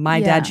one. My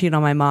dad cheated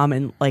on my mom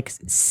and like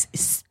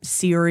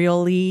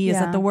serially, is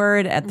that the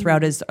word?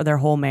 Throughout their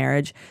whole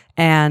marriage.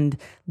 And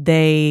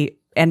they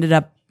ended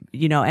up,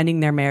 ending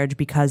their marriage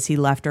because he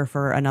left her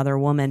for another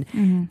woman.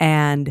 Mm-hmm.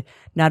 And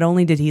not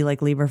only did he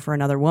like leave her for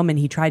another woman,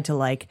 he tried to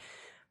like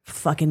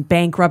fucking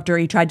bankrupt her.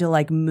 He tried to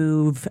like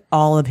move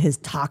all of his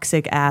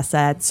toxic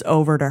assets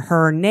over to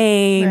her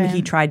name. Right.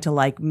 He tried to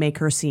like make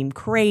her seem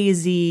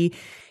crazy.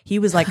 He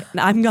was like,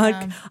 I'm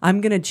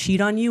gonna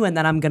cheat on you and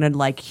then I'm gonna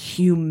like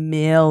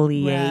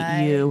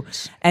humiliate you.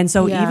 And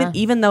so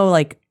even though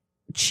like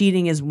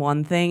cheating is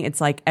one thing, it's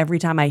like every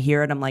time I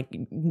hear it, I'm like,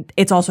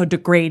 it's also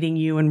degrading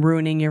you and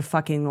ruining your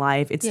fucking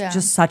life. It's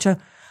just such a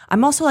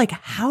I'm also like,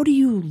 how do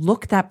you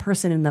look that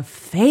person in the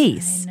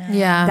face?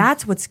 Yeah.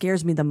 That's what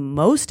scares me the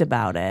most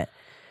about it.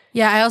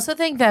 Yeah, I also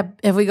think that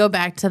if we go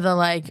back to the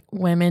like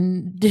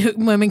women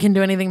can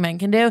do anything men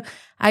can do,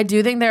 I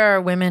do think there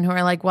are women who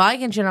are like, well, I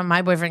can cheat on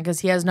my boyfriend because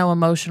he has no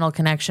emotional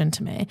connection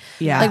to me.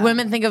 Yeah. Like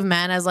women think of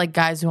men as like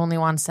guys who only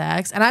want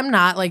sex. And I'm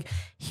not like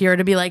here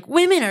to be like,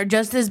 women are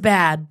just as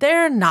bad.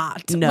 They're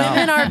not. No.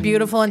 Women are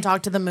beautiful and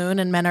talk to the moon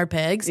and men are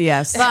pigs.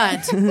 Yes.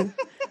 But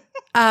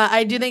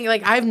I do think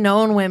like I've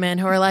known women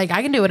who are like,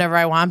 I can do whatever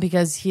I want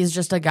because he's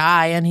just a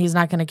guy and he's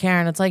not going to care.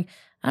 And it's like,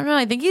 I don't know.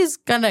 I think he's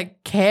gonna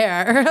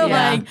care.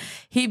 Like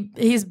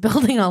he's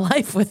building a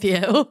life with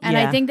you. And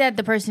I think that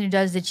the person who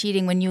does the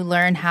cheating, when you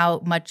learn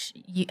how much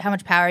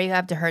power you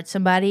have to hurt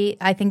somebody,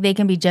 I think they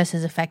can be just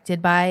as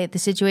affected by the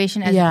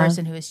situation as the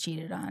person who is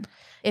cheated on.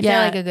 If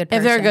they're like a good person.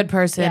 If they're a good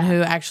person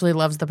who actually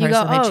loves the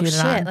person they cheated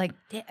on. Like,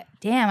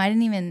 damn, I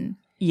didn't even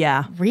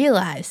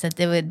realize that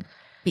they would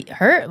be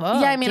hurt. Whoa,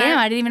 I mean,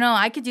 I didn't even know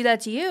I could do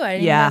that to you. I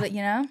didn't know that,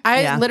 you know?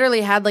 I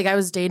literally had, I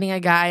was dating a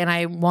guy and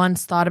I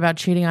once thought about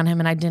cheating on him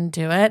and I didn't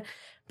do it.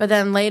 But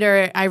then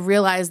later I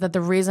realized that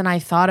the reason I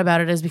thought about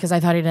it is because I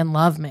thought he didn't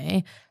love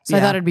me. So I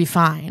thought it'd be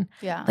fine.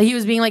 Yeah. Like he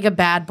was being like a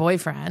bad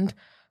boyfriend.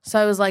 So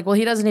I was like, well,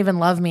 he doesn't even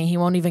love me. He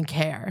won't even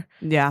care.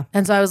 Yeah.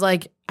 And so I was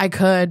like, I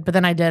could, but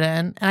then I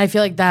didn't. And I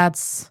feel like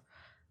that's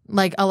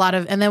like a lot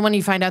of, and then when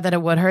you find out that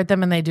it would hurt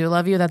them and they do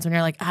love you, that's when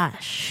you're like, ah,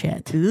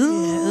 shit.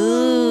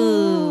 Ooh.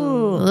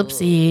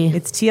 Oopsie.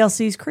 It's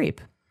TLC's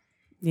Creep.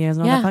 You guys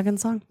know that fucking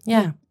song?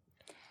 Yeah.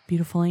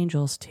 Beautiful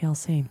Angels,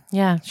 TLC.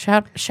 Yeah.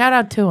 Shout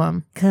out to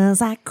him.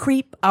 'Cause I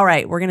creep. All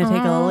right, we're going to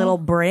take a little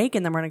break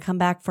and then we're going to come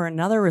back for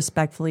another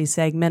Respectfully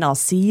segment. I'll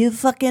see you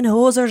fucking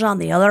hosers on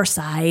the other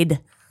side.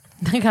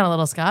 They got a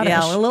little Scottish.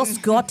 Yeah, a little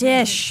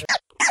Scottish.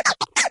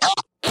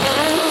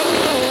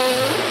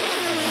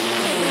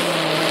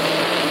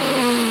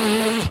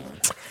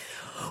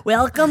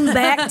 Welcome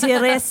back to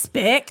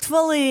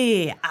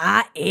Respectfully.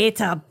 I ate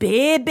a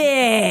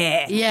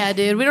baby. Yeah,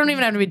 dude. We don't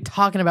even have to be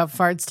talking about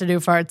farts to do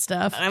fart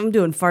stuff. I'm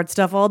doing fart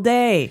stuff all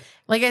day.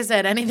 Like I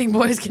said, anything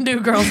boys can do,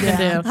 girls can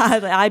do.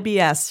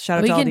 IBS. Shout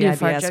out to all the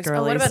IBS girlies.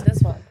 Oh, what about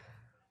this one?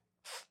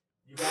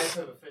 You guys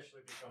have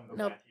officially become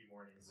the wacky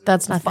mornings.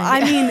 That's nothing.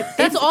 I mean,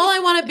 that's all I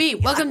want to be.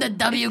 Welcome to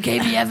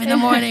WKBF in the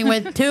morning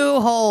with 2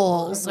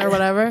 holes or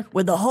whatever.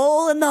 With a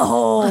hole in the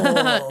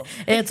hole.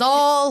 It's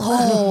all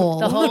hole.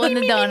 The hole in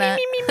the donut.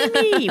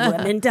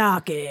 Women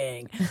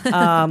talking.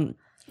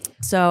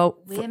 So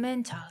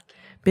Women talking.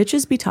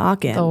 Bitches be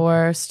talking. The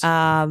worst.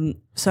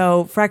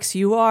 So Frex,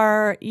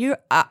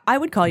 I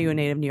would call you a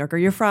native New Yorker.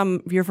 You're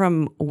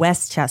from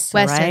Westchester,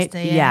 right?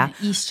 Yeah.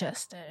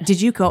 Eastchester. Did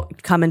you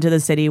come into the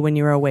city when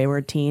you were a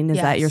wayward teen? Is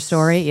that your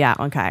story? Yeah.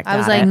 Okay. I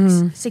was like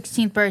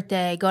 16th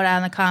birthday. Go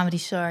down to the Comedy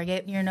Store,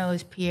 get your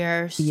nose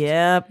pierced.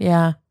 Yep.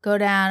 Yeah. Go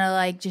down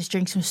to just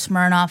drink some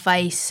Smirnoff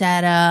Ice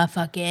at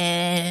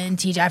fucking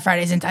TGI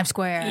Fridays in Times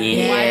Square.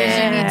 Yeah. Why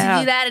did you need to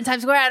do that in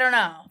Times Square? I don't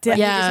know. We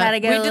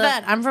did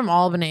that. I'm from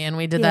Albany and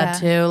we did that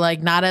too.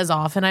 Like not as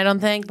often, I don't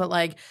think, but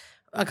like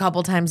a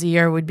couple times a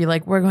year we'd be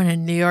like, we're going to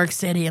New York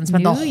City and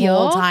spend the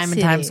whole time in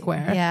Times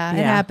Square. Yeah,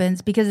 it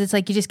happens because it's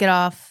like you just get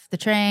off the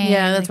train.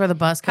 Yeah, that's where the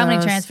bus goes. How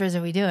many transfers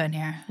are we doing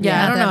here?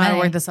 Yeah, I don't know how to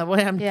work the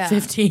subway. I'm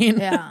 15.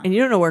 Yeah. And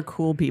you don't know where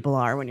cool people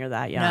are when you're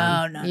that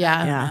young. No.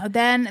 Yeah.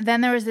 Then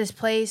there was this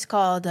place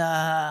called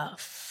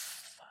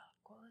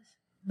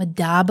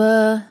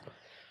Madaba.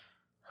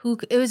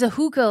 It was a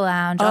hookah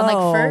lounge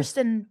on First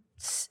and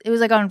it was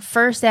like on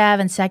First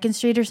Ave and 2nd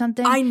Street or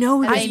something. I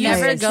know this. I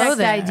never go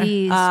there.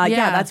 IDs.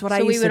 Yeah, that's what I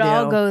used to do. So we would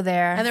all go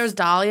there. And there was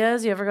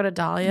Dahlia's. You ever go to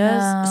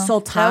Dahlia's? No.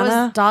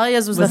 Sultana.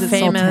 Dahlia's was the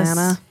famous.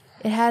 Sultana?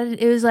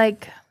 It was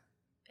like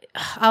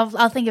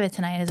I'll think of it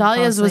tonight.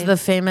 Dahlia's was the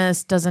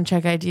famous doesn't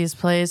check IDs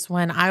place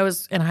when I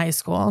was in high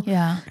school.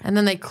 Yeah. And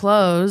then they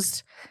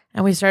closed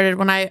and we started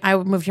when I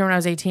moved here when I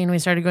was 18, we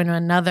started going to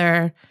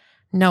another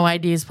no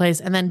IDs place.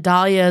 And then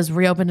Dahlia's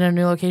reopened in a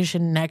new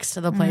location next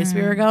to the place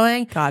we were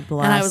going. God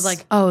bless. And I was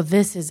like, oh,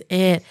 this is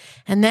it.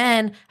 And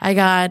then I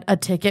got a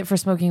ticket for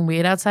smoking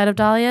weed outside of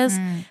Dahlia's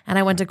and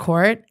I went to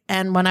court.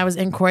 And when I was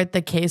in court,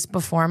 the case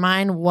before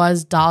mine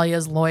was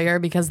Dahlia's lawyer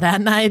because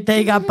that night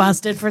they got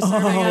busted for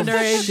serving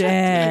underage.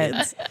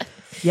 Shit.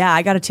 Yeah,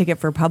 I got a ticket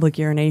for public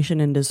urination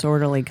and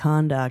disorderly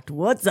conduct.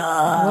 What's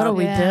up? What are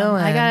we doing?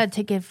 I got a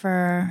ticket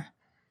for...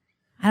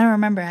 I don't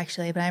remember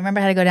actually, but I remember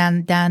I had to go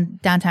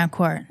downtown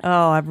court.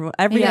 Oh,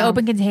 every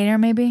open container,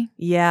 maybe.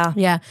 Yeah,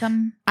 yeah.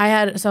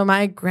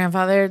 My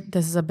grandfather.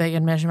 This is a big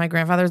admission. My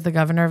grandfather was the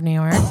governor of New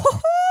York,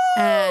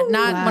 and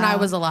not when I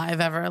was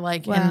alive ever, in the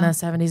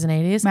 70s and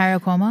 80s. Mario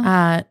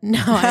Cuomo.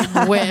 No,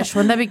 I wish.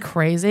 Wouldn't that be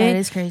crazy? That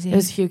is crazy. It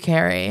was Hugh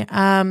Carey.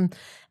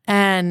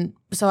 And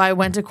so I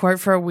went to court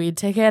for a weed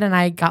ticket and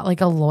I got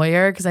a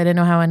lawyer because I didn't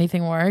know how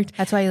anything worked.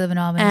 That's why you live in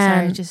Albany.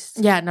 Sorry,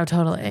 just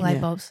totally. Light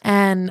bulbs.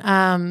 And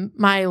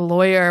my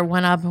lawyer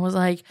went up and was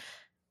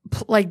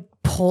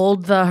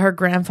pulled her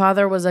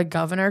grandfather was a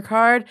governor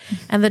card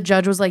and the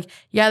judge was like,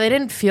 yeah, they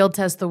didn't field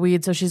test the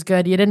weed, so she's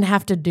good. You didn't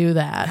have to do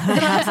that. And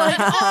I was like,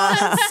 oh,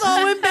 that's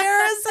so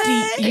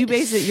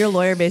embarrassing. Your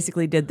lawyer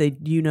basically did the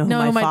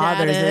who my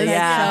father is.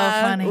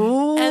 Yeah. So funny.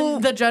 Ooh.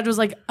 And the judge was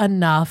like,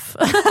 enough.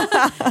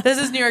 This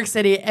is New York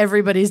City.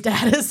 Everybody's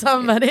dad is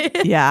somebody.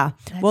 Yeah.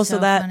 That's so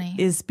that funny.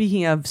 is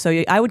speaking of,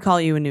 I would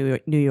call you a New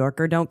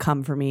Yorker. Don't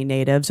come for me,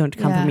 natives. Don't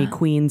come for me,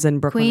 Queens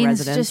and Brooklyn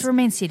residents. Just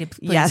remain seated,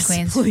 please, yes,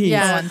 Queens. Please.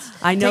 Yeah.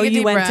 I know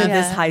you went to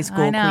this high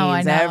school, I know.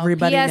 Queens.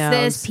 Everybody PS knows.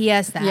 this,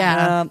 PS that.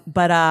 Yeah.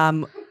 But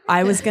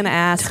I was going to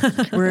ask,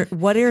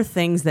 what are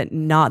things that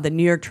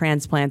New York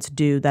transplants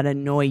do that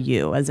annoy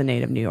you as a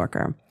native New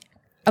Yorker?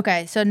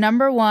 Okay, so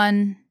number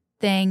one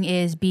thing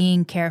is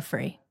being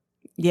carefree.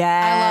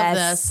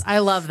 Yes. I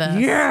love this.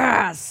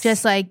 Yes.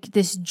 Just like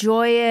this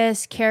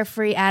joyous,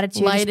 carefree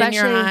attitude. Light in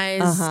your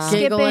eyes,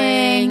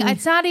 giggling. Skipping.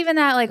 It's not even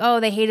that like, oh,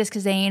 they hate us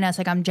because they ain't us.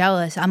 Like, I'm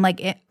jealous. I'm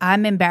like,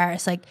 I'm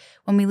embarrassed. Like,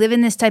 when we live in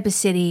this type of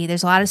city,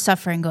 there's a lot of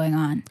suffering going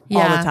on.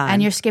 All the time.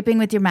 And you're skipping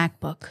with your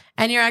MacBook.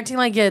 And you're acting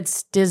like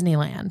it's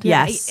Disneyland.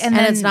 Yes. And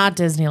then, it's not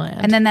Disneyland.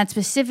 And then that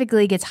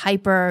specifically gets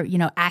hyper,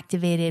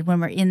 activated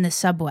when we're in the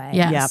subway.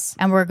 Yes.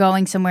 Yep. And we're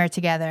going somewhere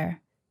together.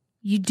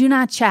 You do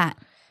not chat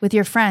with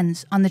your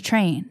friends on the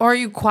train. Or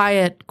you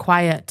quiet.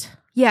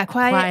 Yeah,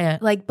 quiet.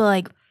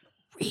 But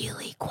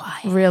really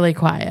quiet. Really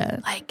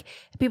quiet. Like,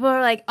 people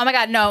are like, oh my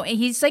God, no. And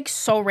he's like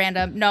so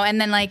random. No.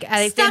 And then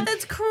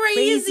that's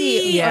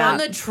crazy. Yeah. On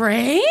the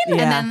train? Yeah.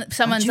 And then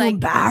someone's like,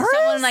 embarrassed?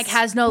 someone like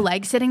has no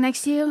leg sitting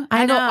next to you.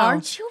 I know.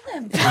 Aren't you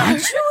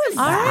embarrassed?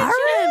 On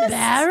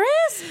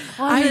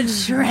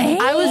the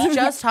train? I was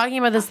just talking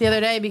about this the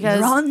other day because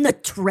You're on the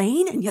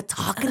train and you're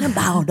talking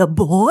about a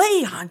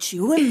boy. Aren't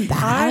you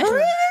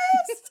embarrassed?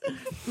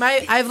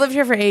 I've lived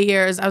here for 8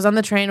 years. I was on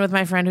the train with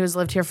my friend who's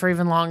lived here for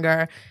even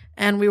longer.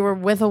 And we were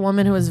with a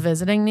woman who was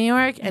visiting New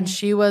York and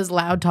she was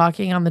loud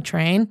talking on the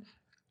train.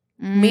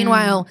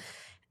 Meanwhile,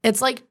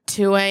 it's like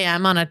 2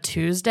 a.m. on a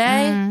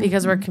Tuesday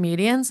because we're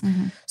comedians.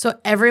 So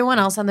everyone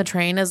else on the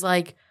train is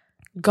like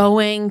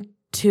going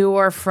to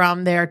or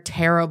from their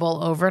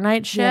terrible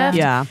overnight shift.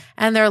 Yeah.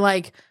 And they're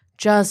like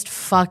just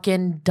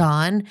fucking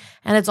done.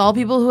 And it's all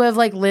people who have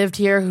like lived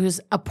here,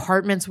 whose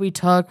apartments we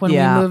took when we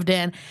moved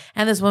in.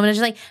 And this woman is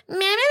just like, meh,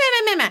 meh,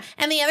 meh, meh, meh.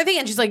 And the other thing,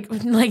 and she's like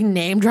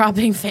name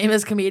dropping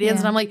famous comedians.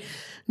 And I'm like,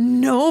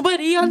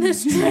 nobody on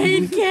this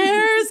train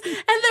cares. And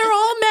they're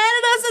all mad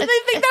at us and they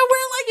think that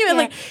we're like you. And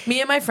like me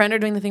and my friend are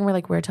doing the thing where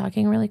like we're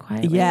talking really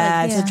quietly.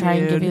 Yes, to try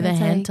and give you the It's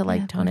hint like, to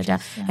like tone it down.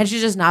 And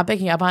she's just not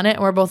picking up on it.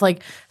 And we're both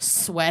like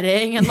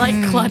sweating and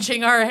like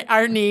clutching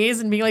our knees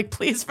and being like,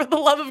 please, for the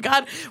love of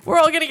God, we're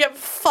all going to get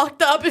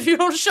fucked up if you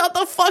don't shut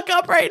the fuck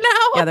up right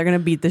now. Yeah, they're going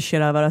to beat the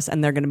shit out of us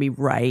and they're going to be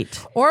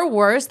right. Or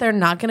worse, they're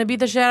not going to beat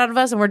the shit out of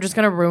us and we're just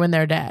going to ruin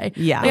their day.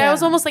 Yeah. Like, I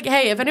was almost like,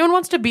 hey, if anyone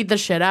wants to beat the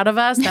shit out of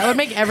us, that would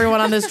make everyone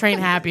on this train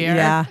happier.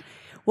 Yeah.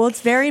 Well,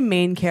 it's very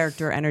main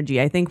character energy.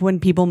 I think when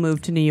people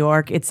move to New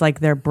York, it's like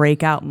their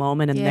breakout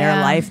moment in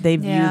their life. They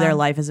view their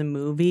life as a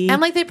movie.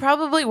 And like they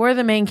probably were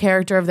the main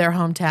character of their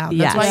hometown.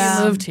 That's why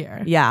you moved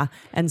here. Yeah.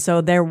 And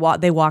so they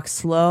walk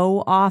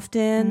slow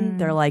often.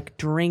 They're like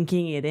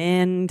drinking it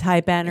in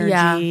type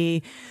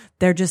energy.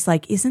 They're just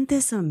like, isn't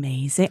this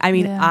amazing? I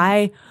mean,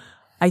 I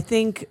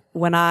think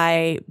when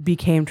I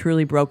became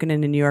truly broken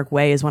in a New York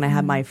way is when I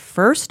had my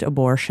first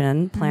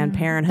abortion, Planned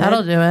Parenthood.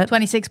 That'll do it.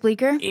 26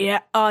 Bleecker?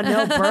 Yeah. Oh,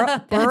 no.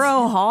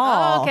 Borough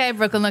Hall. Oh, okay.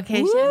 Brooklyn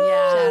location.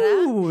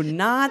 Ooh,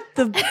 not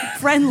the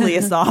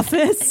friendliest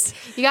office.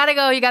 You gotta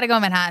go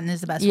Manhattan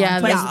is the best Yeah,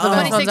 one. the best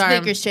ones 26 are-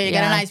 Bleecker Street. You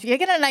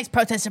get a nice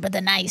protester, but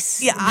they're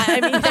nice. Yeah, I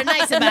mean, They're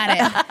nice about it.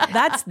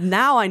 that's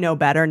now I know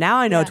better. Now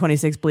I know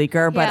 26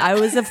 Bleecker, but I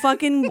was a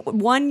fucking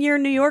 1 year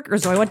New Yorker,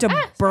 so I went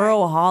to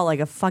Borough Hall like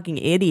a fucking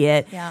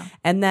idiot. Yeah.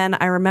 And then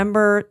I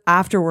remember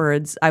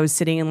afterwards, I was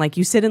sitting in like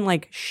you sit in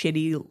like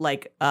shitty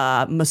like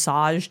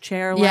massage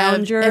chair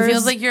loungers. It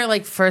feels like you're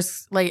like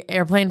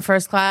airplane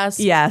first class.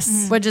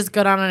 Yes. Which is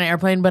good on an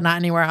airplane, but not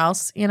anywhere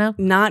else, you know?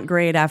 Not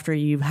great after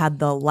you've had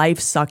the life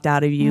sucked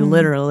out of you,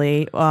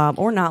 literally,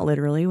 or not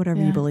literally,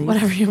 whatever you believe.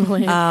 Whatever you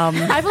believe.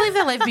 I believe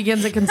that life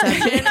begins at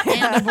conception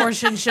and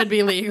abortion should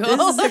be legal.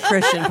 This is a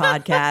Christian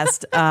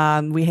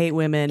podcast. We hate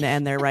women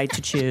and their right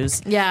to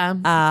choose.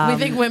 Yeah. We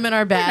think women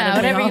are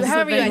bad.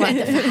 However you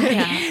identify.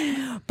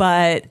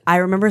 But I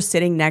remember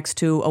sitting next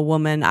to a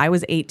woman. I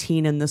was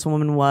 18 and this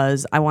woman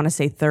was, I want to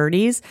say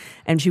 30s.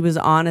 And she was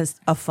on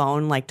a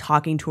phone, like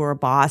talking to her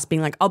boss,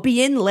 being like, I'll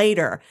be in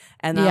later.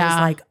 And I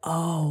was like,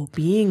 oh,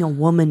 being a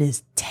woman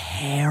is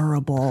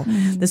terrible.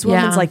 This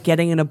woman's like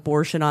getting an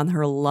abortion on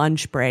her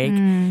lunch break.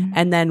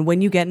 And then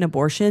when you get an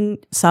abortion,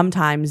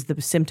 sometimes the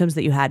symptoms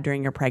that you had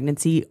during your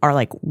pregnancy are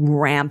like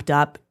ramped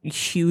up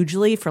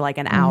hugely for like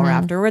an hour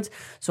afterwards.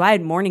 So I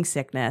had morning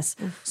sickness.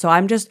 So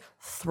I'm just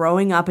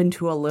throwing up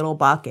into a little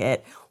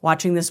bucket,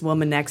 watching this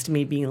woman next to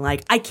me being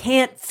like, I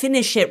can't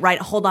finish it right.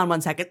 Hold on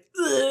 1 second.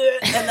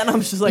 And then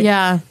I'm just like,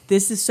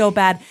 this is so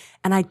bad.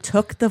 And I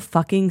took the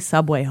fucking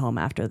subway home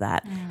after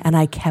that. And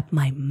I kept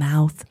my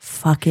mouth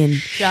fucking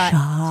shut.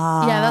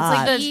 Yeah,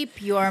 that's like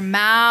Keep your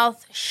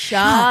mouth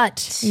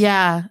shut.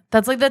 Yeah,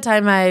 that's like the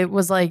time I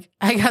was like,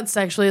 I got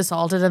sexually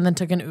assaulted and then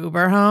took an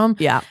Uber home.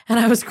 Yeah. And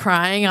I was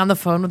crying on the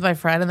phone with my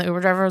friend, and the Uber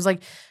driver was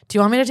like, do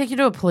you want me to take you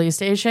to a police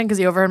station? Because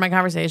he overheard my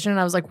conversation. And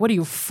I was like, what are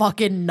you,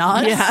 fucking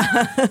nuts?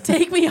 Yeah.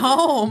 Take me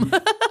home.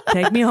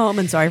 Take me home,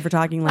 and sorry for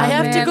talking loudly.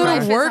 I have to go life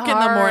to is work in the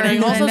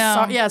morning.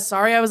 hard. Also,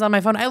 sorry I was on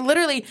my phone. I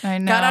literally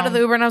got out of the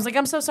Uber and I was like,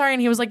 I'm so sorry.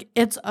 And he was like,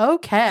 it's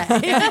okay.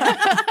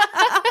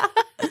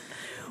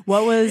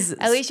 What was...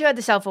 At least you had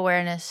the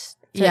self-awareness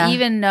to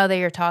even know that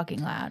you're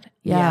talking loud.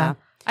 Yeah.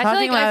 I feel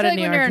like loud in when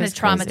New you're York in a is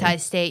crazy.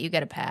 traumatized state, you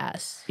get a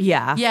pass.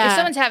 Yeah. If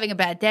someone's having a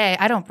bad day,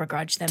 I don't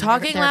begrudge them.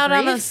 Talking their loud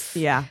on grief. the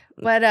Yeah.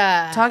 But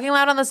talking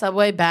loud on the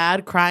subway,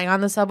 bad. Crying on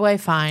the subway,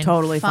 fine.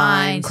 Totally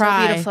fine.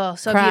 Cry. So beautiful.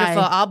 So Cry.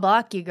 beautiful. I'll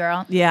block you,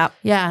 girl. Yeah.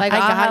 Yeah, Like, I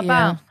I'll got help you.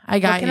 out. I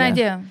got What can you. I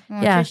do? You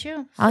want Yeah.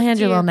 tissue? I'll hand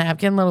you a little Slip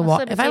napkin, a little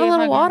water. slip it If I to have a you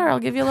little if I can. water, I'll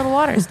give you a little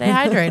water. Stay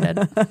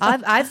hydrated.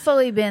 I've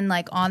fully been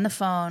like on the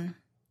phone,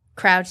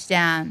 crouched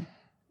down,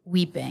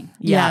 weeping.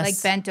 Yes.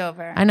 Like bent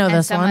over. I know and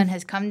this someone one.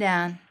 has come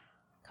down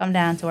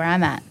to where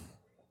I'm at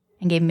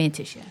and gave me a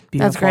tissue. Beautiful.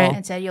 That's great.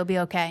 And said, you'll be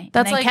okay.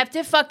 That's and they like- kept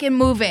it fucking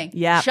moving.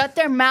 Yeah. Shut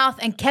their mouth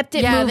and kept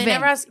it moving. They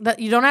never ask.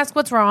 You don't ask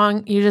what's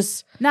wrong. You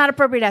just. Not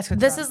appropriate to ask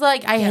what's This wrong. is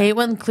like I hate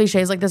when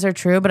cliches like this are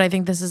true, but I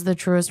think this is the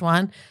truest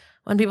one.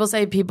 When people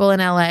say people in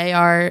LA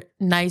are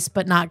nice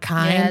but not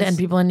kind, Yes. and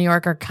people in New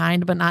York are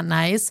kind but not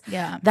nice.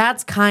 Yeah.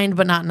 That's kind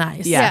but not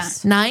nice.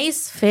 Yes.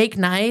 Nice, fake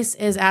nice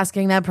is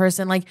asking that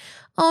person like,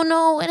 oh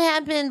no, what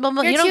happened? Blah,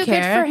 blah. You're You don't too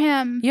care. good for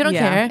him. You don't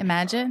Yeah. care.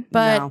 Imagine.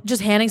 But No.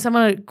 just handing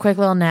someone a quick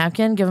little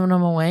napkin, giving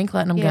them a wink,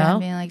 letting them Yeah, go.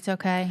 being like, it's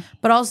okay.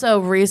 But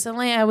also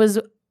recently I was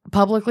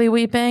publicly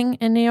weeping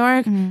in New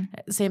York. Mm-hmm.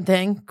 Same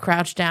thing,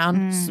 crouched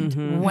down,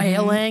 Mm-hmm.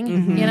 wailing,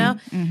 you know?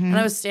 Mm-hmm. And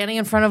I was standing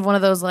in front of one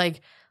of those like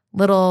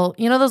little,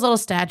 you know, those little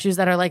statues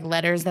that are like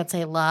letters that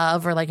say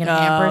love or like an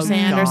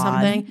ampersand or God.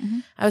 something. Mm-hmm.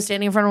 I was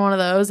standing in front of one of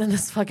those and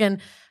this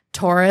fucking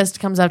tourist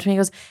comes up to me and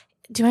goes,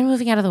 do you mind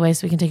moving out of the way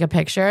so we can take a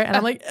picture? And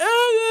I'm like,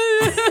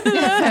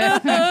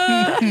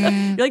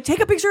 You're like, take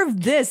a picture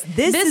of this.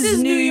 This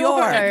is New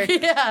York.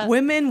 Yeah.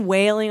 Women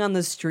wailing on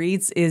the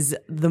streets is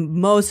the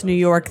most New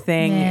York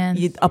thing Man.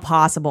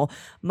 possible.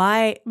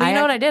 But you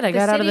know what I did? I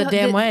got out of the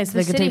damn way so they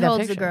could city take that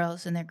holds picture. the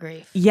girls in their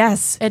grief.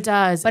 Yes. It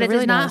does. But it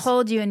really does not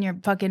hold you in your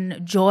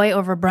fucking joy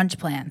over brunch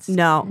plans.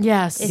 No.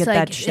 Yes. It's Get like,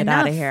 that shit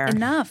enough, outta here.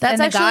 Enough. That's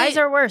and the actually- guys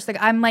are worse. Like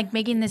I'm like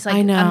making this like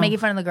I know. I'm making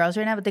fun of the girls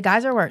right now, but the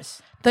guys are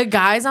worse. The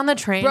guys on the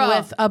train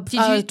with a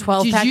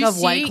 12-pack of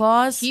White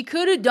Claws. He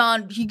could have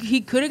done.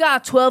 He could have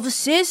got 12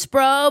 assists,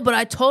 bro. But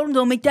I told him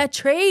don't make that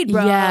trade,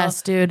 bro.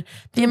 Yes, dude.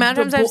 The amount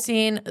of the times I've bo-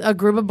 seen a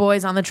group of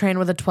boys on the train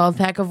with a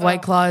 12-pack of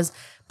White Claws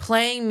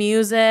playing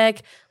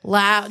music,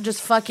 loud,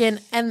 just fucking,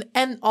 and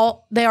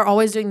all they are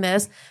always doing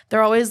this.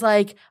 They're always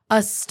like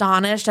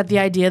astonished at the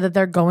idea that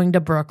they're going to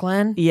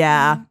Brooklyn.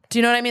 Yeah. Do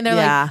you know what I mean? They're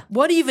Yeah. like,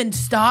 what even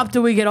stop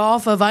do we get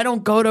off of? I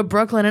don't go to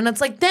Brooklyn. And it's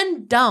like,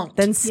 then don't.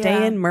 Then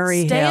stay in Murray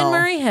Hill. Stay in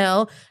Murray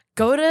Hill.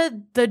 Go to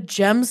the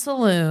Gem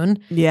Saloon.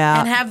 Yeah.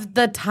 And have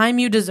the time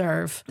you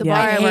deserve. The Yeah.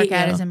 bar I I hate work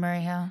at you. is in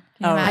Murray Hill.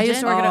 Can Oh. you I imagine? used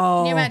to work at a-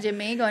 Can you imagine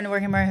me going to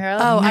work in Murray Hill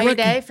every work-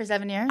 day for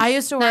 7 years? I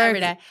used to Not work- every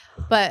day,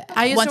 but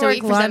I used once to a work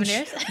week for 7 lunch.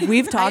 years.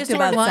 We've I talked used to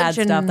work about sad lunch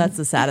stuff. and- That's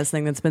the saddest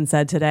thing that's been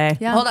said today.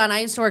 Yeah. Hold on. I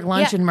used to work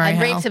lunch in Murray and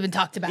Hill. rapes have been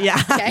talked about.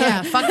 Yeah. Okay?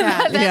 Yeah, fuck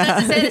that.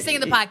 That's the saddest thing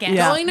in the podcast.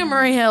 Yeah. Going to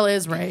Murray Hill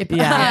is rape.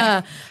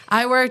 Yeah.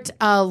 I worked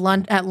I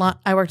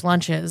worked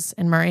lunches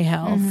in Murray Hill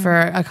Mm-hmm. for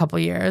a couple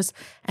years,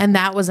 and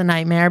that was a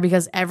nightmare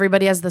because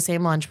everybody has the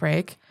same lunch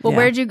break. Well,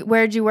 Yeah.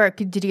 where'd you work?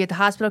 Did you get the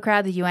hospital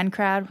crowd, the UN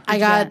crowd? I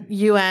got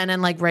UN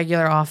and like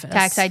regular office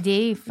tax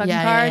ID, fucking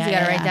Yeah, cards. yeah, You gotta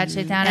yeah, write yeah. that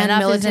shit down. And enough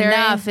military, is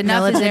enough.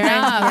 Enough is military.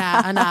 enough.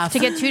 Yeah, enough. To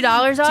get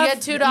 $2 off.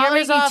 get $2 You're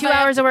making off, 2 I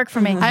have- hours of work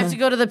for me. I have to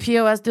go to the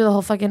POS, do the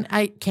whole fucking.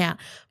 I can't,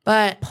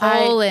 but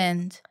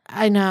Poland.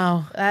 I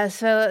know.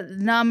 So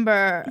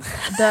number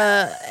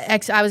the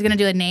ex. I was gonna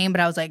do a name, but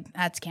I was like,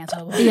 that's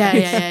cancelable. Yeah.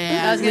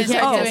 I was gonna We can't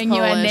start guess doing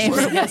UN Polish. names.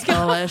 We can't guess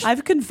Polish.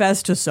 I've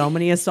confessed to so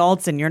many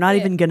assaults, and you're not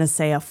even going to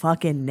say a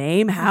fucking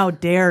name? How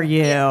dare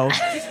you? I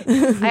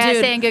gotta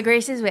stay in good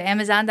graces with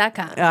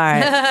Amazon.com. All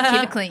right.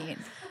 Keep it clean.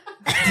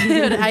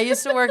 Dude, I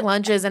used to work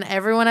lunches and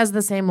everyone has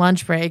the same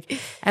lunch break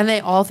and they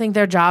all think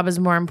their job is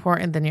more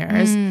important than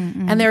yours.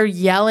 And they're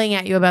yelling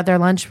at you about their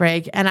lunch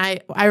break. And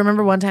I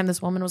remember one time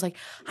this woman was like,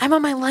 I'm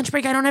on my lunch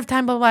break. I don't have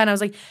time, blah, blah. And I was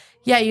like,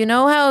 yeah, you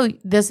know how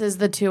this is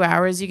the 2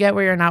 hours you get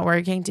where you're not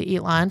working to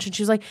eat lunch? And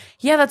she was like,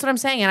 yeah, that's what I'm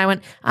saying. And I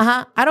went,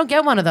 I don't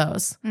get one of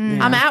those.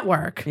 I'm at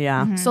work.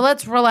 Yeah. So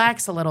let's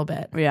relax a little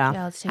bit. Yeah.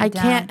 Yeah, let's take I it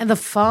down. can't. And the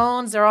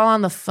phones, they're all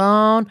on the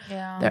phone.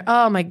 Yeah. They're,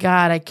 oh my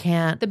God, I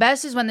can't. The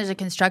best is when there's a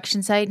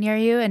construction site near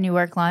you and you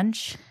work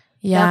lunch.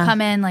 Yeah. They'll come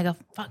in like a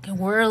fucking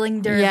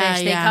whirling dervish. Yeah,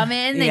 They yeah. come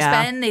in, they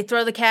Yeah. spend, they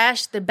throw the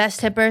cash, the best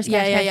tippers. Yeah,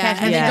 Cash, yeah, cash, yeah. cash, And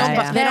cash, they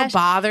cash, don't, they don't cash,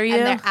 bother you.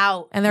 And they're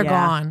out. And they're Yeah.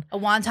 gone. A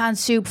wonton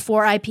soup,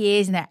 4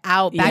 IPAs, and they're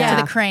out. Back Yeah.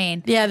 to the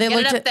crane. Yeah, they Get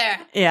looked it up at- there.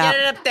 Yeah. Get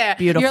it up there.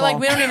 Beautiful. You're like,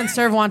 we don't even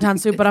serve wonton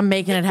soup, but I'm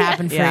making it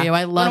happen for Yeah. you.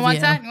 I love Want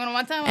you. a wonton? You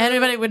want a wonton?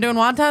 Anybody, we're doing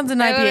wontons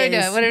and IPAs. What are we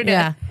doing? What are we doing?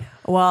 Yeah.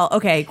 Well,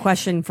 okay.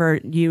 Question for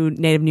you,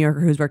 native New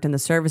Yorker who's worked in the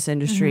service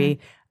industry.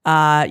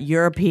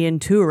 European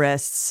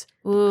tourists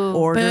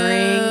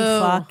ordering Boo.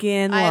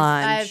 fucking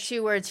lunch. I have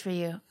 2 words for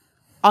you.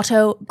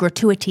 Auto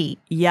gratuity.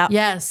 Yep.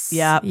 Yes.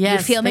 Yep. Yes.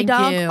 You feel me, thank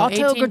dog? you.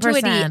 Auto 18%.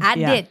 gratuity. I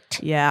Yeah. did.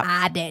 Yeah.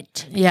 I did.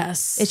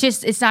 Yes.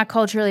 It's not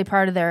culturally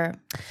part of their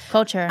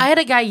culture. I had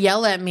a guy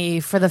yell at me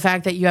for the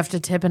fact that you have to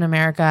tip in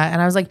America.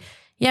 And I was like,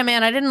 yeah,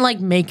 man, I didn't like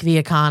make the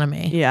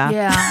economy. Yeah.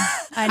 yeah.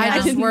 I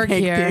just work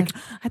here.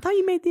 I thought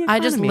you made the economy.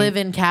 I just live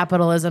in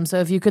capitalism. So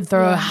if you could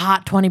throw a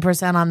hot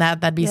 20% on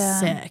that, that'd be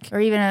sick. Or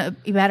even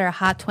a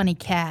hot 20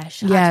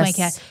 cash. Yes. Hot 20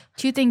 cash.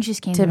 Two things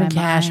just came to my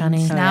cash, mind.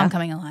 honey. So now I'm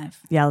coming alive.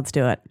 Yeah, let's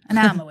do it. And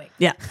now I'm awake.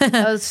 Yeah.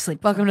 I was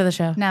asleep. Welcome to the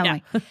show. Now I'm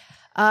awake.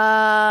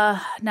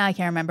 Now I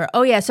can't remember.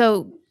 Oh yeah.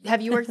 So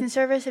have you worked in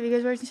service? Have you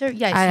guys worked in service?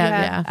 Yes, I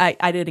have. Yeah.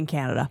 I did in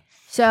Canada.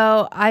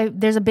 So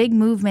there's a big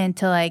movement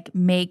to like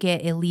make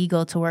it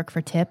illegal to work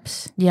for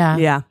tips. Yeah.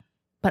 Yeah.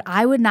 But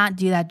I would not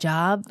do that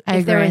job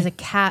if there was a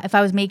cap. If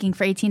I was making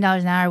for $18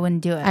 an hour, I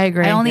wouldn't do it. I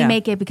agree. I only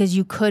make it because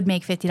you could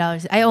make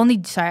 $50. I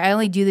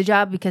only do the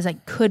job because I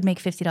could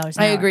make $50 an hour.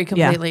 I agree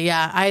completely.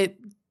 Yeah.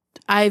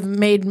 I've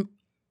made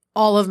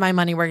all of my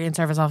money working in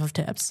service off of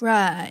tips.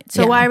 Right.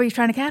 So why are we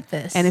trying to cap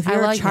this? And if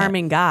you're a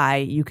charming guy,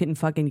 you can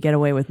fucking get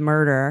away with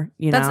murder.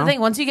 That's the thing.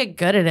 Once you get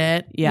good at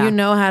it, you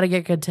know how to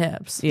get good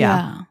tips.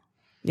 Yeah.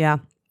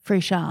 Free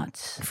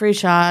shots.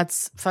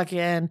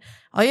 Fucking.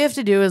 All you have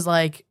to do is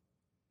like.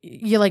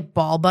 You like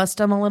ball bust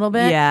them a little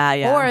bit.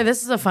 Yeah. Or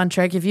this is a fun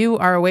trick. If you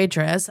are a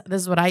waitress,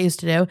 this is what I used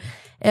to do.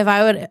 If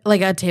I would,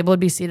 like a table would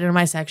be seated in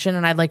my section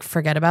and I'd like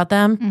forget about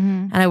them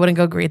and I wouldn't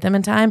go greet them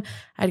in time,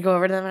 I'd go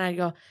over to them and I'd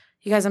go,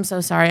 you guys, I'm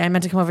so sorry. I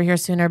meant to come over here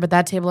sooner, but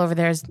that table over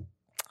there is,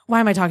 why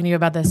am I talking to you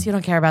about this? You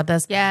don't care about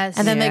this. Yes.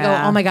 And then they go,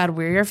 oh my God,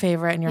 we're your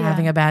favorite and you're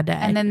having a bad day.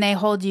 And then they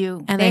hold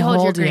you. And they hold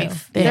your you.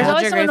 grief. There's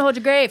always someone to hold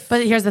your grief.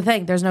 But here's the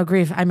thing. There's no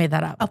grief. I made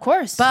that up. Of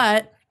course.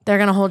 But they're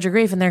going to hold your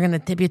grief and they're going to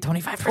tip you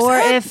 25%. Or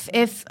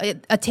if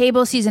a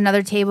table sees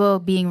another table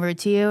being rude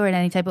to you or in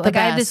any type of... Like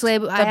I have this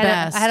label. I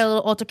had a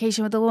little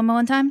altercation with a woman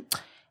one time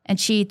and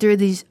she threw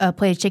these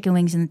plate of chicken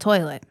wings in the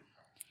toilet.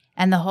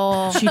 And the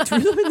whole... She threw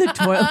them in the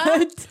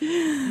toilet?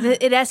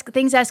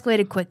 Things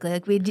escalated quickly.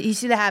 Like you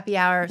see the happy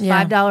hour,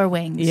 $5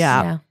 wings.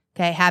 Yeah.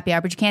 Okay, happy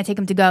hour, but you can't take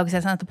them to go because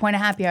that's not the point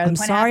of happy hour. I'm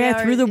sorry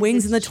I threw the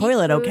wings in the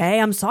toilet, okay?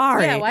 I'm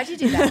sorry. Yeah, why'd you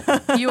do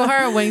that? You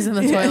are a wings in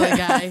the toilet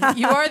guy.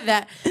 You are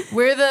that.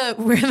 We're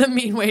the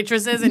mean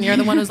waitresses, and you're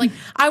the one who's like,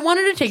 I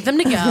wanted to take them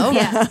to go,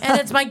 and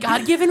it's my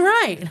God-given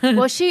right.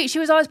 Well, she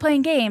was always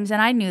playing games,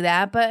 and I knew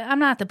that, but I'm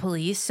not the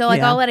police, so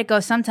like I'll let it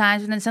go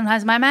sometimes, and then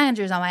sometimes my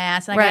manager's on my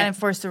ass, and I gotta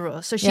enforce the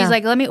rules. So she's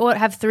like, let me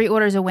have 3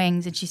 orders of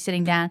wings, and she's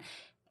sitting down.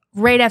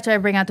 Right after I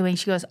bring out the wings,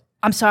 she goes,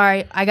 I'm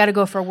sorry, I gotta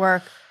go for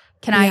work.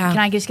 Can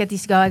I just get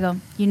these to go? I go,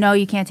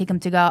 you can't take them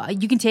to go.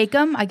 You can take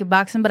them. I can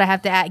box them, but I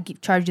have to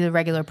charge you the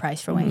regular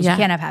price for wings. You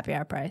can't have happy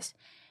hour price.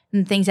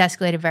 And things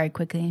escalated very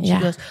quickly. And she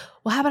goes,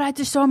 well, how about I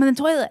just throw them in the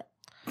toilet?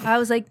 I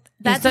was like,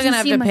 you're still going to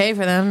have to pay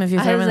for them if you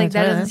throw them in the toilet.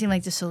 That doesn't seem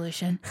like the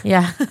solution.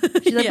 Yeah.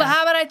 She's like, well,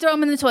 how about I throw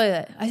them in the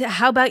toilet? I said,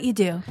 how about you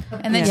do?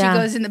 And then she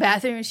goes in the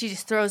bathroom and she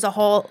just throws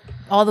all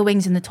the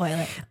wings in the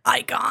toilet.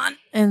 Icon.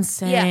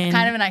 Insane. Yeah,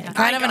 kind of an icon.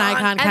 Kind of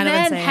insane. And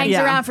then hangs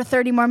around for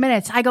 30 more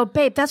minutes. I go,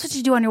 babe, that's what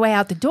you do on your way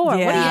out the door.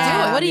 Yeah. What are you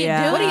doing? What are you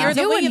doing? What are you You're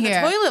the doing wing in the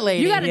here? toilet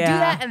lady. You got to do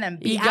that and then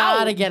be You out.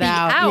 gotta get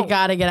out. You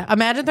gotta get out.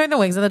 Imagine throwing the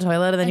wings in the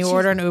toilet and then you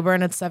order an Uber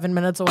and it's 7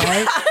 minutes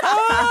away.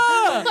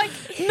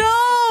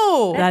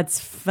 No. That's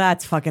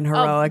fucking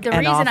heroic and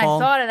awful. The reason I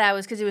thought of that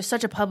was because it was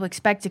such a public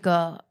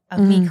spectacle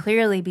of me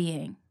clearly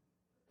being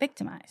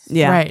victimized.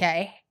 Yeah. Right.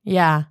 Okay.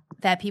 Yeah.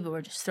 That people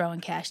were just throwing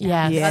cash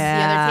down. Yes.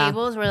 The other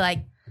tables were like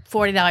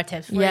 $40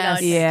 tips. $40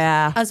 tips.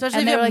 Yeah.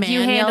 Especially And if they were a like, you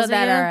man yells handled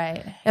that at you. all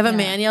right. If a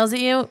man yells at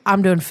you,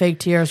 I'm doing fake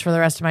tears for the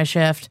rest of my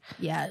shift.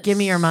 Yes. Give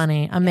me your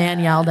money. A man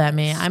yelled at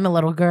me. I'm a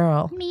little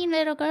girl. Mean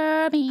little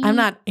girl, me. I'm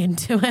not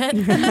into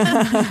it.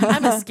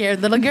 I'm a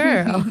scared little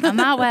girl. I'm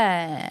not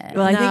wet.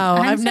 Well, I think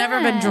I've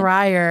never been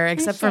drier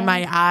except for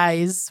my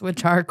eyes,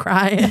 which are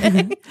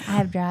crying. I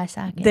have dry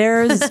sockets.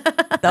 There's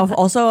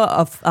also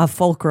a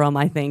fulcrum,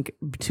 I think,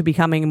 to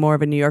becoming more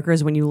of a New Yorker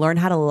is when you learn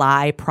how to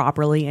lie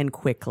properly and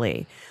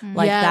quickly.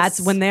 Like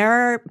that's when there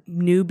are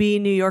newbie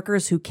New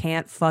Yorkers who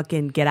can't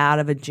fucking get out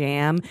of a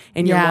jam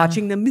and you're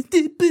watching them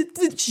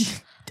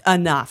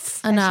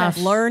enough.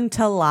 Learn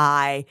to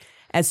lie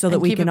so that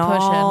we can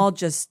all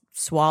just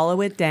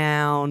swallow it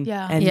down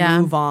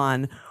and move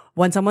on.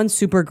 When someone's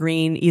super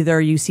green,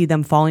 either you see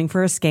them falling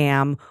for a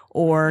scam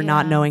or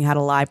not knowing how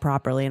to lie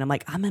properly, and I'm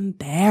like, I'm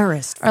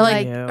embarrassed for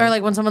you. Or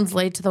like when someone's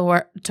late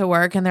to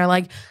work and they're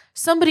like,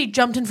 somebody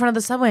jumped in front of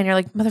the subway, and you're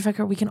like,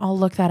 motherfucker, we can all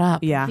look that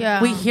up.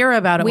 Yeah. We hear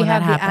about it when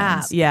that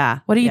happens. App. Yeah.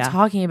 What are you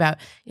talking about?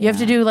 You have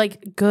to do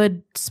like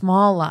good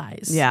small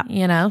lies. Yeah.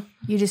 You know?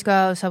 You just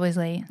go, subway's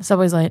late.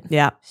 Subway's late.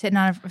 Yeah.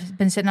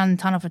 Been sitting on the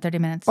tunnel for 30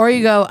 minutes. Or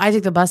you go, I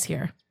take the bus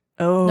here.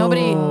 Oh.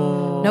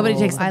 Nobody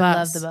takes the bus. I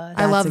love the bus.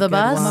 I love the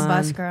bus. I'm a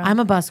bus girl. I'm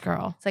a bus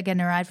girl. It's like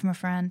getting a ride from a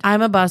friend.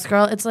 I'm a bus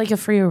girl. It's like a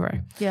free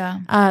Uber.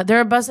 Yeah. There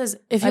are buses.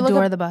 If you look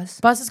adore up, the bus.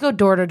 Buses go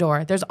door to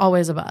door. There's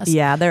always a bus.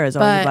 Yeah, there is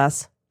always a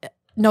bus.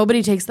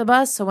 Nobody takes the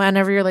bus. So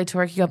whenever you're late to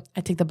work, you go,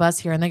 I take the bus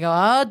here. And they go,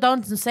 oh,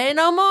 don't say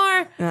no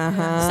more.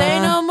 Say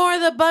no more.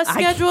 The bus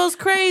schedule's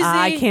crazy.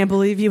 I can't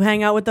believe you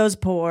hang out with those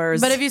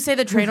pores. But if you say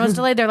the train was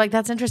delayed, they're like,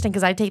 that's interesting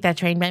because I take that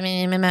train.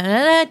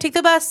 I take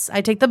the bus.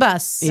 I take the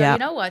bus. So you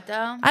know what,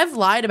 though? I've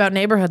lied about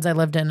neighborhoods I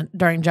lived in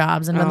during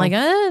jobs and been like,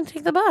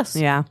 take the bus.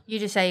 Yeah. You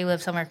just say you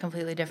live somewhere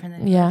completely different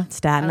than Yeah.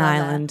 Staten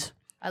Island.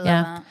 I love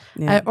that.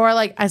 Yeah. Or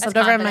like I slept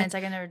over at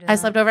I can never do that. I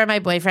slept over at my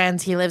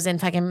boyfriend's. He lives in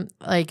fucking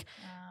like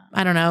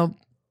I don't know.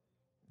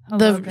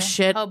 Hoboken. The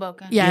shit.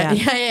 Hoboken.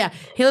 Yeah.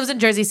 He lives in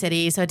Jersey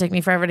City, so it took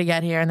me forever to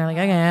get here. And they're like,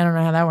 okay, I don't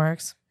know how that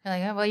works. You're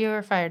like, well, you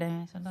were fired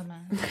anyway, so it doesn't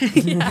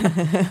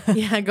matter.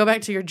 Yeah, go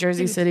back to your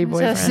Jersey City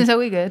boyfriend. So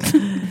we good.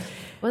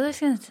 What was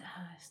I going to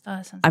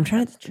I'm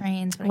trying to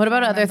trains. What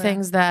about other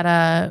things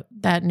that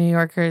that New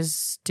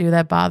Yorkers do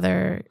that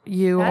bother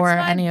you or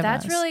any of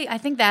us? That's really, I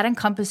think that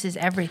encompasses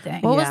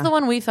everything. What was the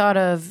one we thought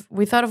of?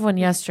 We thought of one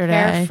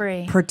yesterday.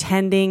 Carefree.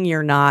 Pretending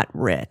you're not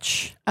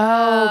rich.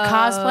 Oh,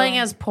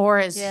 cosplaying as poor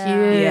is huge.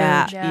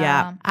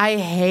 Yeah. I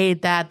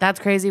hate that.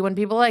 That's crazy. When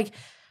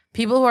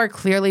people who are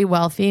clearly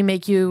wealthy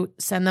make you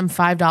send them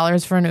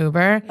 $5 for an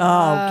Uber.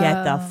 Oh,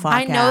 get the fuck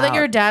out. I know that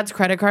your dad's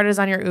credit card is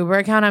on your Uber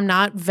account. I'm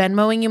not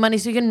Venmoing you money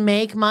so you can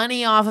make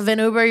money off of an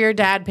Uber your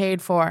dad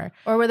paid for.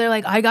 Or where they're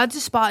like, I got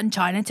this spot in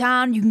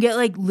Chinatown. You can get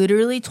like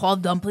literally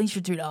 12 dumplings for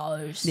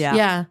 $3.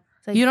 Yeah.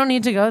 Like, you don't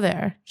need to go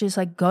there. Just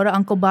like go to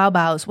Uncle Bao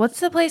Bao's. What's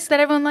the place that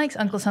everyone likes?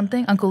 Uncle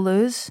something? Uncle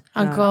Lou's?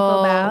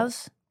 Uncle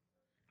Bao's?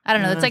 I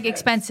don't know. It's like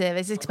expensive.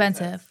 It's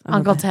expensive.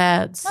 Uncle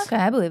Ted's. Okay,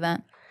 I believe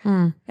that.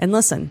 And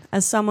listen,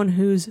 as someone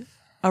who's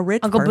a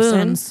rich Uncle person,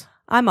 Boone's.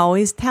 I'm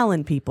always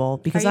telling people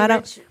because I don't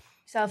rich,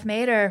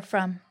 self-made or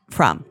from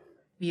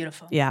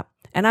beautiful. Yeah.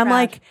 And I'm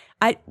like,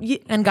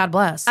 and God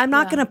bless. I'm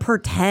not going to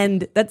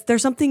pretend that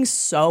there's something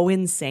so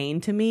insane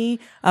to me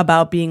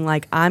about being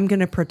like, I'm going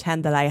to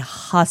pretend that I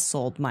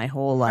hustled my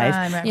whole life.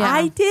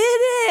 I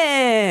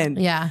didn't.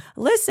 Yeah.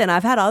 Listen,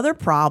 I've had other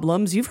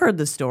problems. You've heard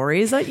the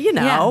stories. You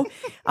know,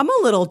 I'm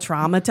a little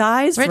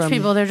traumatized. Rich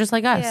people, they're just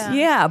like us.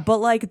 Yeah. But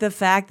like the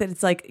fact that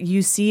it's like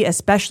you see,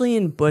 especially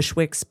in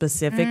Bushwick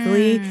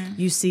specifically,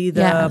 you see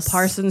the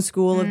Parsons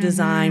School of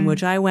Design,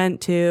 which I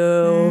went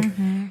to,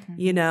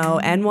 you know,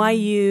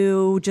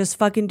 NYU, just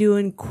fucking doing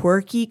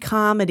quirky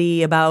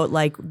comedy about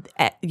like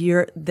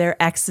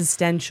their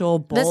existential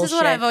bullshit. This is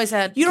what I've always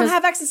said. You don't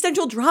have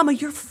existential drama.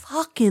 You're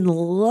fucking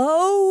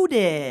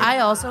loaded. I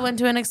also went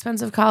to an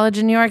expensive college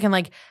in New York, and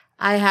like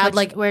I had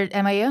where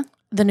NYU?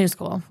 The New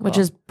School, which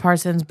is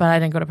Parsons, but I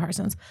didn't go to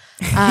Parsons.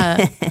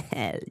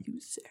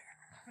 Loser.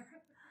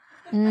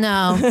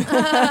 No.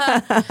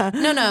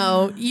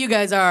 No. You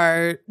guys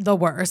are the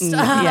worst.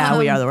 Yeah,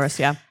 we are the worst.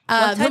 Yeah.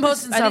 The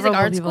most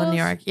insufferable people in New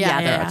York.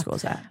 Yeah, they're art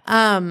schools.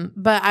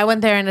 But I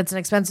went there and it's an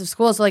expensive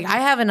school. So like I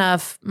have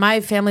enough,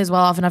 my family's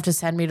well off enough to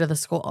send me to the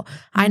school.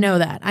 I know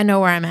that. I know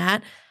where I'm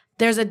at.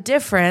 There's a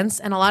difference,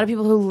 and a lot of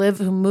people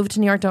who move to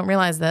New York don't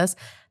realize this.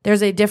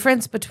 There's a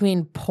difference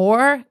between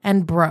poor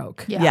and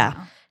broke.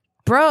 Yeah.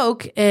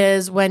 Broke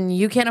is when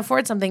you can't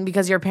afford something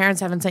because your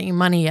parents haven't sent you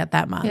money yet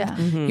that month. Yeah.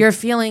 You're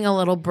feeling a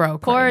little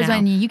broke. Poor right is now.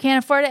 when you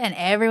can't afford it and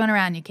everyone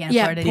around you can't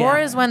afford it. Poor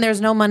is when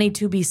there's no money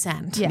to be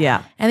sent.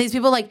 Yeah. And these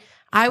people, like,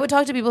 I would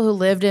talk to people who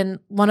lived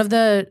in one of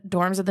the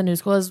dorms at the New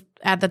School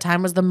at the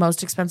time was the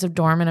most expensive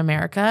dorm in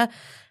America.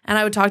 And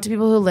I would talk to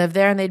people who lived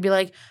there and they'd be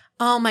like,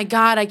 oh my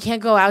God, I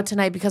can't go out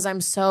tonight because I'm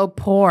so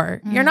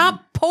poor. You're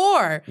not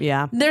poor.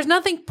 Yeah. There's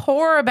nothing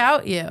poor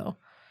about you.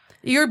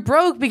 You're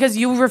broke because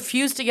you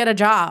refuse to get a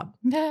job.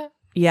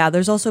 Yeah,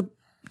 there's also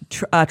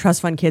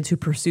trust fund kids who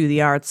pursue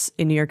the arts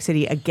in New York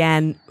City,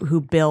 again,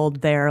 who build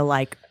their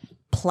like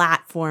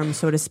platform,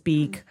 so to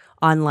speak,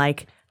 on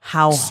like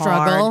how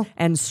hard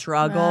and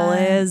struggle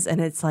is.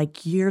 And it's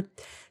like, your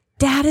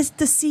dad is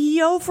the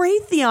CEO of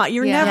Raytheon.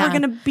 You're never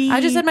going to be.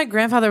 I just said my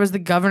grandfather was the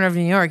governor of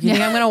New York. You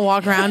think I'm going to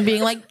walk around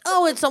being like,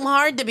 oh, it's so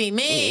hard to be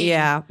me?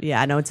 Yeah.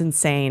 Yeah, no, it's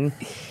insane.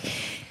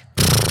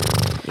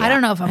 I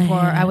don't know if I'm poor.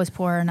 I was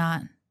poor or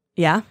not.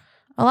 Yeah.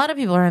 A lot of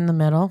people are in the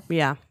middle.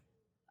 Yeah.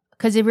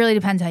 Because it really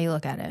depends how you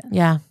look at it.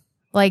 Yeah.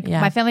 Like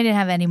my family didn't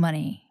have any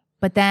money,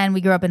 but then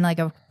we grew up in like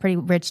a pretty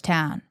rich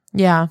town.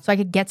 Yeah. So I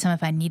could get some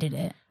if I needed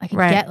it. I could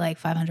get like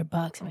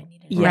 $500 if I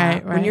needed it. Yeah.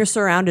 Right. When you're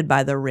surrounded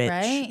by the rich.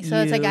 Right.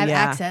 So it's like I have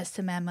access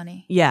to mad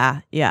money.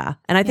 Yeah. Yeah.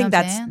 And I think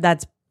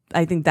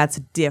I think that's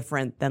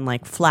different than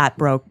like flat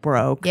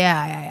broke.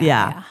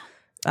 Yeah.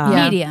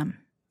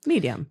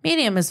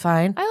 Medium is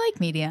fine. I like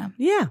medium.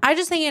 Yeah. I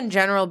just think in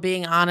general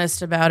being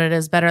honest about it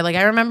is better. Like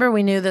I remember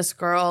we knew this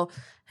girl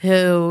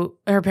who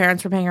her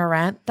parents were paying her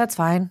rent. That's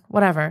fine.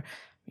 Whatever.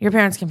 Your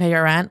parents can pay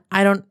your rent.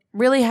 I don't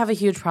really have a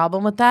huge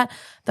problem with that.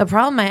 The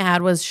problem I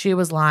had was she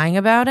was lying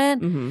about it.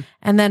 Mm-hmm.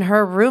 And then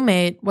her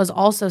roommate was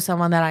also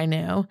someone that I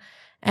knew.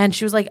 And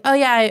she was like, oh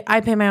yeah,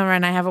 I pay my own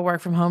rent. I have a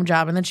work from home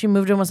job. And then she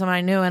moved in with someone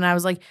I knew. And I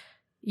was like,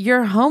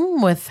 you're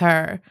home with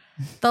her.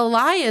 The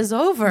lie is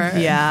over.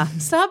 Yeah.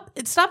 Stop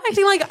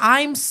acting like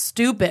I'm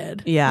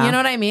stupid. Yeah. You know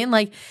what I mean?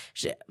 Like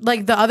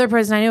the other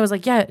person I knew was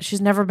like, yeah,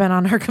 she's never been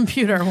on her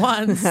computer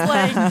once.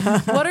 Like,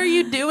 what are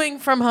you doing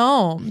from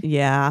home?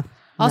 Yeah.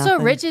 Also,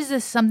 rich is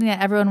just something that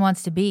everyone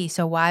wants to be.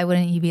 So why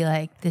wouldn't you be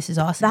like, this is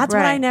awesome? That's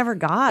what I never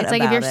got. It's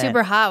like if you're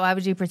super hot, why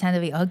would you pretend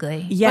to be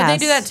ugly? Yes. But they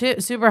do that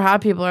too. Super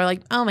hot people are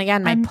like, oh my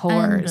God, my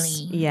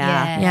pores.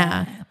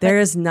 Yeah. There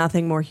is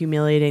nothing more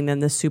humiliating than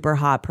the super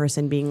hot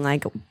person being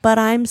like, but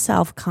I'm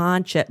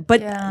self-conscious.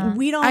 But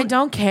I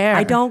don't care.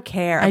 I don't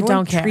care.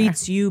 Everyone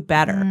treats you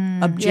better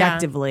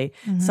objectively.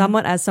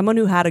 Someone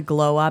who had a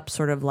glow up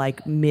sort of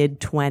like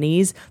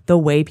mid-20s, the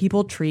way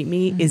people treat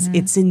me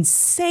it's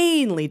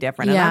insanely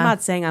different. And I'm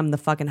not saying I'm the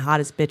fucking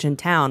hottest bitch in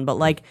town, but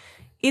like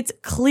it's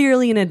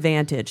clearly an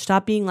advantage.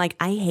 Stop being like,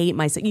 I hate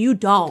myself. You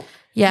don't.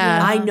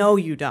 Yeah. I know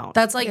you don't.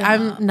 That's like,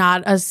 I'm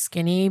not a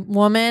skinny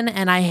woman,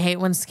 and I hate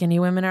when skinny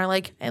women are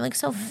like, I look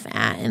so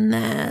fat in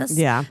this.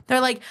 Yeah.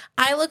 They're like,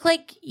 I look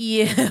like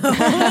you.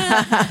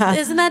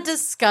 Isn't that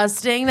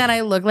disgusting that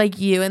I look like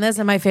you in this?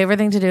 And my favorite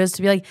thing to do is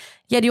to be like,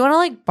 yeah, do you want to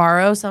like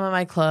borrow some of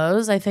my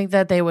clothes? I think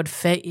that they would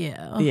fit you.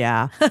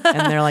 Yeah.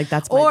 And they're like,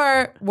 that's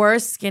Or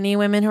worse, skinny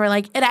women who are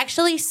like, it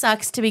actually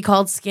sucks to be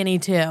called skinny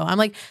too. I'm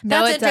like,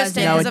 that's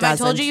interesting. Because if I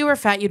told you were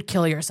fat, you'd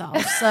kill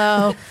yourself.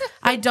 So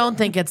I don't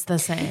think it's the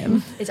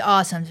same. It's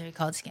awesome to be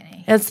called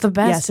skinny. It's the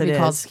best to be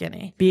called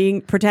skinny.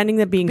 Pretending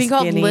that being skinny.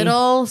 Called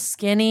little,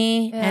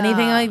 skinny,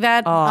 anything like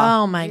that.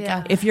 Oh my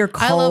God. If you're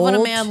cold. I love when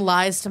a man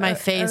lies to my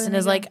face and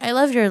is like, I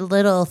love your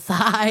little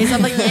thighs.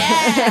 I'm like,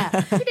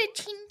 yeah. You're a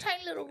teeny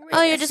tiny little wrist.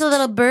 Oh, you're just a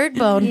little bird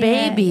bone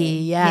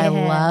baby. Yeah, I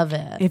love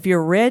it. If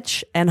you're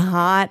rich and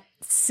hot,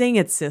 sing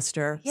it,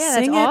 sister. Yeah,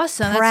 sing that's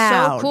awesome. Proud.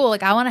 That's so cool.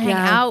 Like I want to hang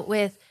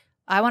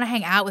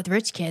out with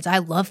rich kids. I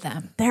love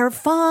them. They're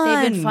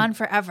fun. They've been fun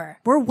forever.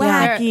 We're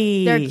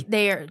wacky.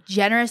 They're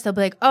generous. They'll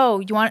be like,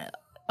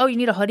 you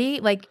need a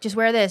hoodie? Like, just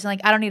wear this. And like,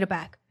 I don't need it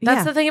back.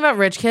 That's the thing about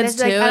rich kids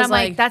too. Like, and I'm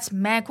like, that's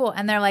mad cool.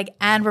 And they're like,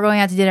 and we're going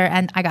out to dinner,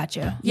 and I got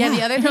you. Yeah.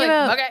 The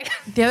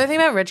other thing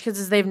about rich kids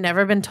is they've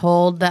never been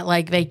told that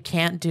like they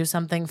can't do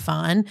something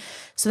fun.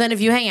 So then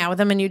if you hang out with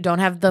them and you don't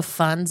have the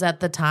funds at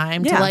the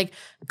time to like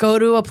go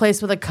to a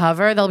place with a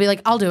cover, they'll be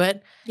like, I'll do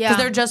it. Because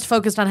they're just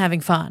focused on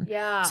having fun.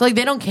 Yeah. So like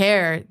they don't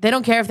care. They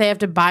don't care if they have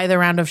to buy the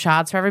round of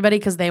shots for everybody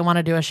because they want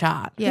to do a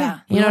shot. Yeah.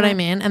 You know what I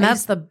mean? And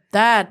that's the best.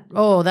 That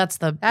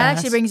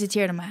actually brings a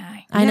tear to my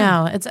eye. I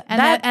know. It's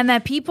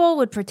that people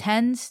would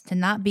pretend to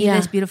not be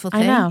this beautiful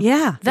thing. I know.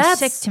 Yeah. That's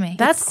sick to me.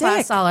 That's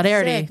class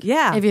solidarity. Sick.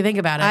 Yeah. If you think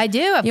about it. I do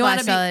have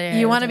class solidarity.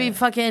 You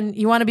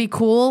want to be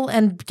cool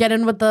and get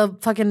in with the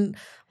fucking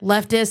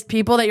leftist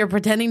people that you're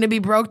pretending to be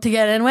broke to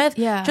get in with.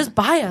 Yeah. Just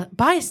buy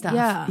stuff.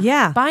 Yeah.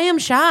 Yeah. Buy them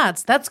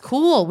shots. That's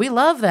cool. We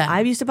love that. I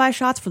used to buy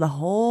shots for the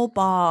whole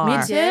bar.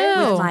 Me too.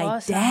 With my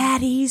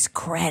daddy's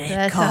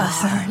credit card.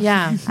 Awesome.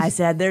 Yeah. I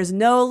said, there's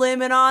no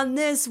limit on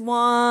this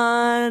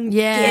one.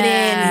 Yeah. Get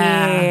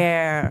in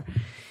here.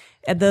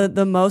 And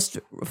the most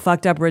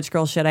fucked up rich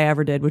girl shit I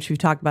ever did, which we've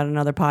talked about in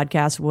another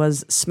podcast,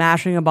 was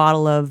smashing a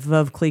bottle of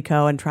Veuve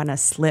Clicquot and trying to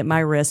slit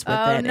my wrist with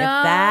it. No.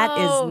 If that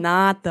is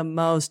not the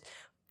most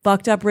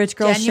fucked up rich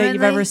girl shit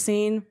you've ever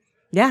seen.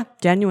 Yeah,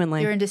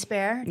 genuinely. You're in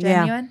despair?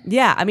 Genuine?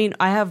 Yeah. I mean,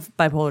 I have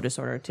bipolar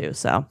disorder too,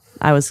 so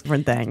I was a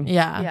different thing.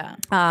 Yeah.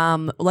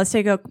 Let's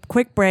take a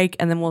quick break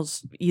and then we'll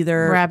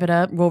either Wrap it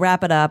up. We'll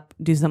wrap it up,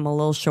 do something a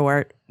little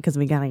short because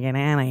we gotta get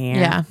out of here.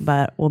 Yeah.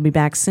 But we'll be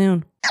back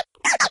soon.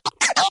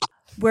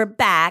 We're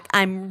back.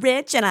 I'm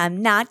rich and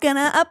I'm not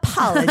gonna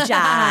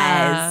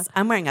apologize.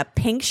 I'm wearing a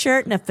pink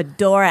shirt and a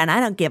fedora and I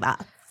don't give a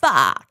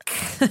fuck.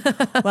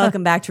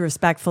 Welcome back to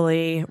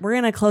Respectfully. We're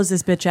gonna close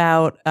this bitch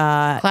out.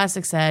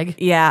 Classic seg.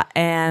 Yeah,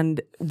 and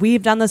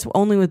we've done this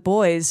only with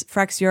boys.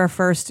 Frex, you're our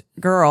first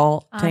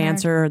girl to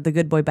answer the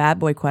good boy, bad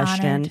boy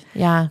question. Honored.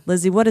 Yeah.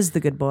 Lizzie, what is the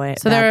good boy,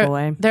 So bad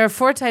boy? there are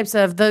four types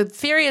of, the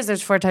theory is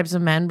there's four types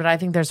of men, but I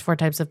think there's four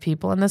types of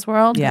people in this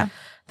world. Yeah.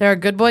 There are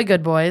good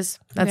boys.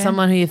 That's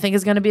someone who you think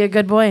is going to be a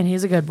good boy and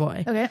he's a good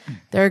boy. Okay.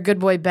 There are good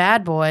boy,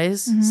 bad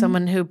boys.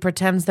 Someone who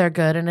pretends they're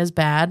good and is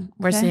bad.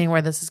 We're seeing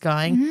where this is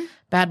going.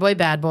 Bad boy,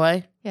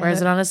 Yeah,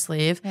 wears it on his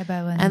sleeve. Yeah,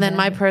 bad boy. And then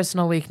my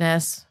personal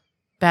weakness,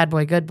 bad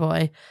boy, good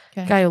boy.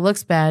 Okay. Guy who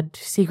looks bad,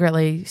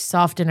 secretly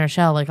soft in her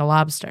shell like a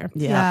lobster.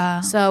 Yeah.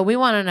 So we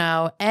want to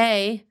know,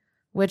 A,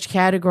 which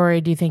category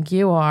do you think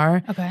you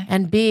are? Okay.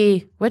 And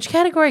B, which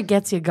category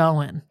gets you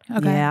going?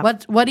 Okay. Yeah.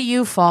 What do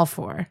you fall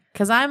for?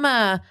 Because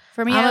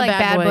For me, I like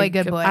bad boy,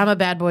 good boy. I'm a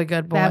bad boy,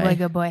 good boy. Bad boy,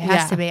 good boy.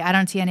 Has to be. I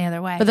don't see any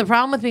other way. But the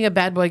problem with being a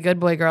bad boy, good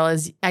boy girl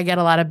is I get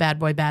a lot of bad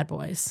boy, bad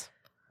boys.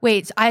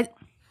 Wait,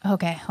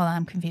 okay, hold on,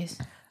 I'm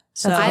confused.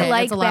 So I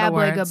like that's a lot bad of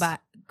boy, words.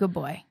 good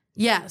boy.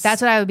 Yes.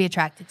 That's what I would be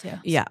attracted to.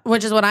 Yeah.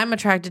 Which is what I'm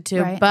attracted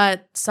to. Right.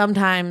 But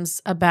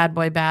sometimes a bad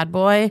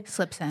boy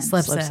Slips in.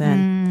 slips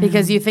in.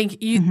 Because you think,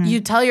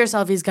 you tell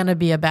yourself he's going to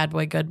be a bad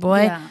boy, good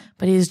boy, Yeah.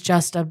 but he's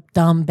just a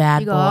dumb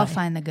bad You boy. go, I'll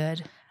find the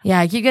good. Yeah,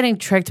 I keep getting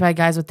tricked by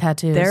guys with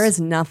tattoos. There is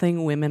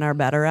nothing women are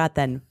better at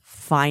than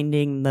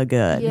finding the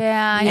good.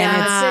 Yeah, I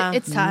Yeah. know.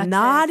 It's toxic.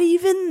 Not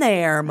even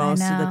there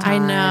most of the know.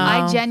 time. I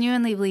know. I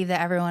genuinely believe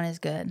that everyone is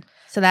good.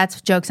 So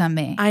that's jokes on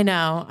me. I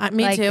know.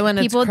 Me Like, too, and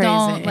people it's crazy.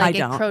 don't I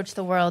don't. approach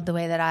the world the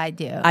way that I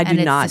do. I do And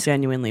it's not just-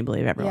 genuinely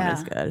believe everyone Yeah.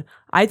 is good.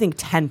 I think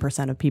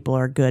 10% of people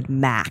are good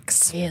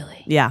max.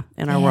 Really? Yeah,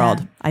 in our Yeah.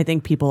 world. I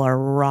think people are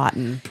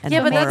rotten and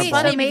Yeah, but that's horrible.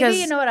 funny So maybe because-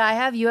 you know what I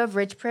have? You have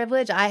rich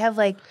privilege. I have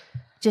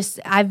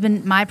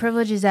my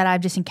privilege is that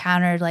I've just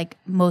encountered like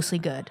mostly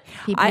good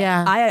people. I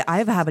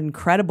have had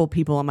incredible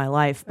people in my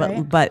life, but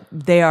Right. but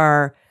they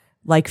are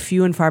like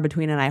few and far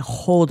between, and I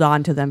hold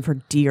on to them for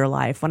dear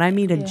life. When I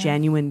meet a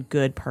genuine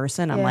good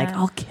person, I'm like,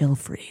 I'll kill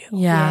for you.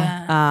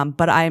 Yeah.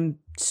 But I'm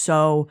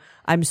so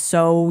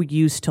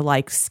used to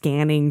like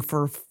scanning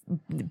for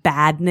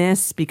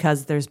badness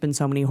because there's been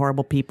so many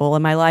horrible people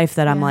in my life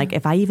that I'm like,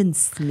 if I even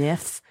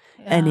sniff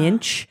an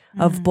inch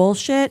of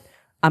bullshit,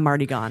 I'm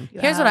already gone.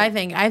 Here's what I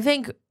think. I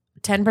think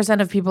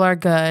 10% of people are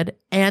good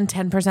and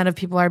 10% of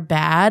people are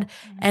bad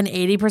and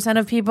 80%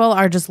 of people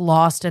are just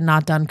lost and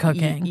not done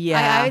cooking.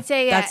 I would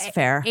say that's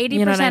fair. 80%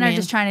 You know what I mean? are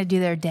just trying to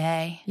do their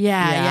day.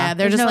 Yeah.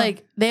 They're just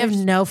like, they have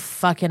no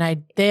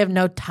fucking they have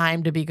no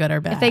time to be good or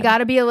bad. If they got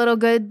to be a little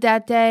good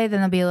that day, then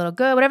they'll be a little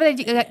good. Whatever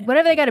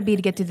they got to be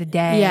to get through the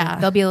day,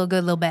 they'll be a little good,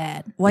 a little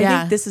bad. Well,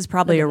 I think this is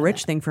probably a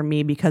rich thing for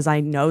me because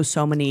I know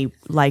so many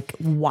like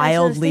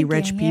wildly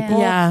rich people.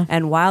 Yeah.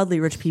 And wildly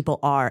rich people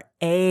are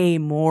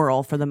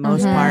amoral for the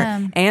most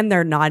part. And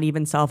they're not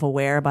even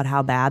self-aware about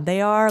how bad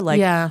they are. Like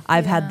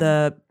I've had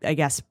the, I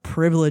guess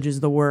privilege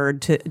is the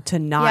word to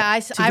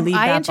not to leave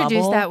I that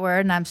introduced bubble. that word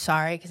and I'm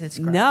sorry because it's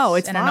gross. No,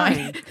 it's and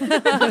fine.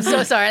 I'm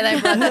so sorry that I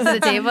brought that to the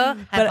table.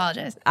 I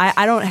apologize.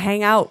 I don't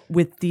hang out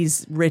with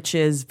these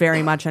riches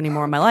very much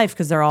anymore in my life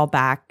because they're all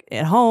back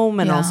at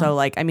home. And also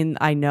like, I mean,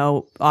 I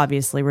know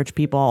obviously rich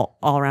people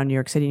all around New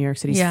York City. New York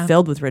City's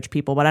filled with rich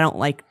people, but I don't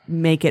like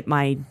make it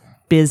my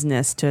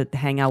business to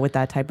hang out with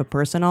that type of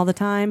person all the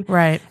time.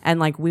 Right. And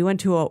like we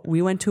went to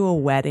a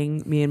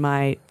wedding, me and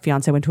my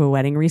fiance went to a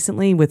wedding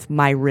recently with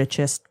my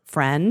richest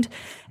friend,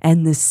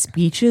 and the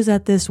speeches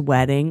at this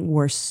wedding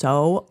were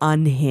so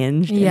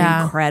unhinged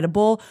and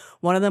incredible.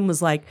 One of them was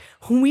like,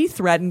 we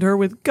threatened her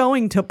with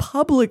going to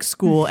public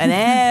school, and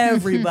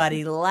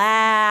everybody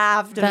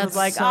laughed and was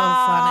like, so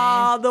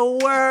funny.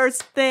 The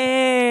worst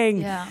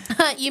thing. Yeah.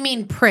 You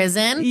mean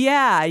prison?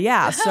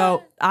 Yeah.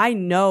 So I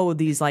know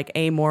these like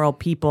amoral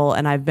people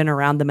and I've been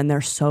around them and they're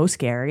so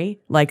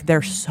scary. Like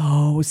they're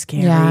so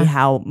scary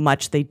how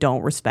much they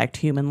don't respect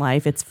human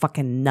life. It's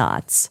fucking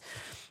nuts.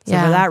 So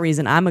for that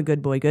reason, I'm a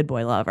good boy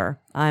lover.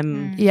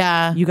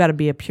 You got to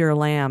be a pure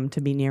lamb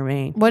to be near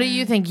me. What do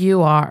you think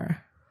you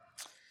are?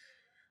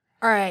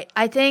 All right.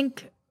 I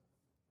think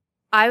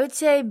I would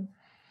say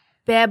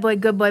bad boy,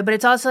 good boy, but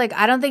it's also like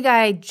I don't think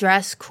I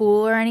dress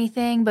cool or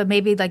anything, but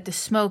maybe like the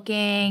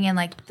smoking and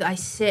like I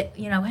sit,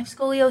 I have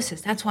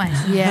scoliosis. That's why.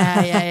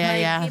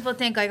 Yeah. People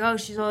think like, oh,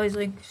 she's always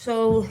like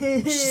so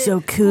She's so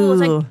cool.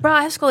 It's like, bro,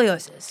 I have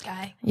scoliosis,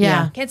 guy.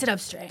 Yeah. Can't sit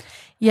up straight.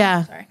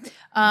 Yeah. Sorry.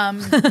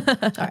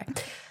 Sorry.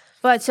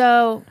 But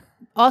so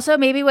also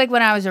maybe like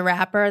when I was a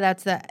rapper,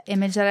 that's the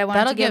image that I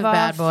wanted to give off.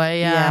 Bad boy,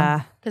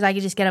 yeah. Because I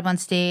could just get up on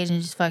stage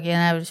and just fucking,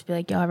 I would just be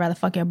like, yo, I'd rather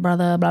fuck your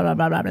brother, blah, blah,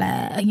 blah, blah,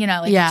 blah.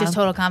 Just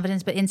total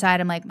confidence. But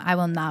inside, I'm like, I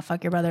will not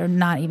fuck your brother,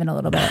 not even a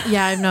little bit.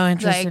 Yeah, I have no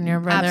interest in your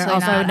brother.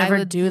 Also, not. I would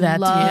never do that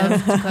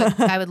to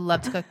you. I would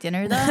love to cook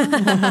dinner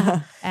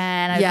though.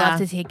 And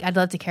I'd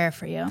love to care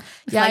for you.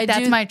 Yeah, like,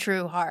 that's my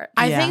true heart.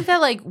 I think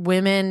that like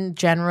women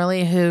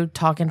generally who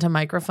talk into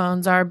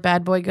microphones are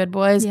bad boy, good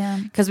boys. Yeah.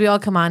 Because we all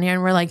come on here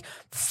and we're like,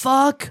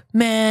 fuck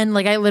men.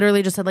 Like I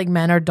literally just said like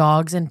men are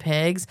dogs and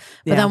pigs.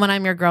 But then when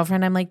I'm your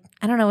girlfriend, I'm like,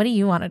 I don't know. What do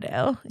you want to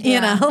do?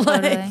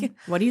 Totally.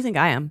 What do you think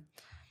I am?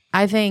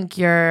 I think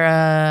you're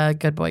a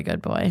good boy,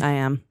 good boy. I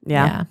am.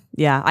 Yeah.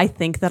 I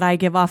think that I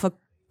give off a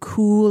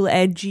cool,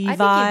 edgy vibe.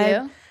 I think you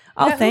do.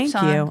 Oh, thank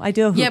you. I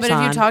do have hoops Yeah, but if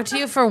you on. talk to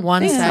you for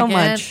 1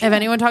 second, if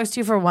anyone talks to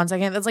you for 1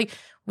 second, that's like,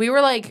 we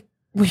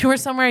were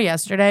somewhere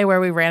yesterday where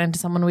we ran into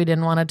someone we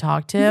didn't want to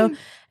talk to.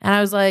 And I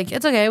was like,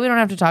 it's okay. We don't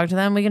have to talk to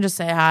them. We can just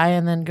say hi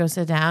and then go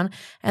sit down.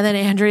 And then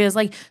Andrea's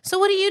like, so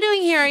what are you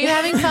doing here? Are you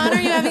having fun?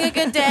 Are you having a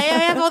good day? I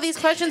have all these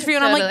questions for you.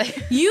 And I'm like,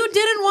 you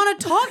didn't want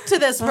to talk to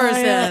this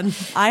person.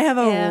 I have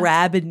a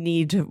rabid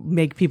need to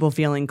make people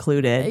feel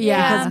included.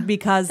 Yeah.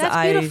 Because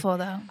that's beautiful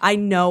though. I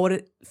know what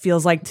it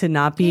feels like to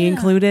not be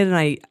included.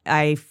 And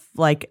I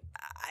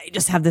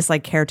just have this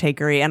like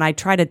caretakery and I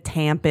try to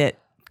tamp it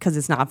because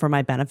it's not for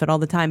my benefit all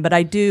the time. But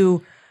I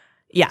do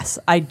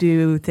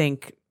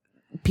think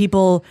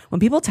when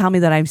people tell me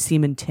that I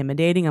seem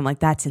intimidating, I'm like,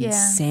 that's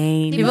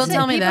insane. People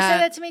tell me people say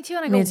that to me too,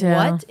 and I go,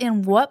 what?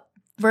 In what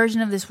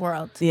version of this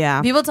world?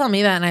 Yeah. People tell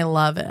me that and I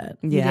love it.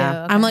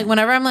 Yeah. Okay. I'm like,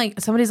 whenever I'm like,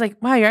 somebody's like,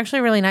 wow, you're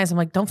actually really nice. I'm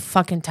like, don't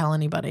fucking tell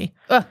anybody.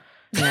 Yeah.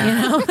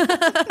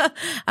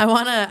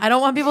 I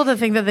don't want people to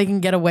think that they can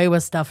get away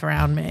with stuff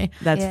around me.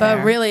 That's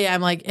But really,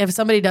 I'm like, if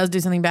somebody does do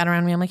something bad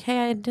around me, I'm like,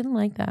 hey, I didn't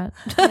like that.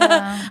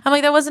 I'm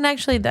like, that wasn't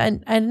actually that.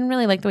 I didn't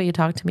really like the way you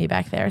talked to me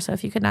back there. So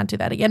if you could not do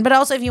that again, but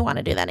also if you want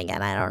to do that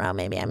again, I don't know,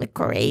 maybe I'm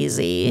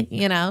crazy,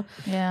 Yeah.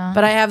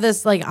 But I have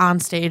this like on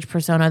stage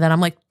persona that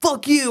I'm like,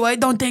 fuck you, I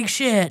don't take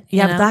shit.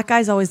 Yeah, but that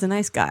guy's always the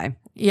nice guy.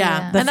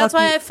 Yeah. And that's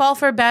why I fall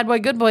for bad boy,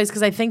 good boys,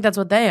 because I think that's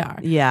what they are.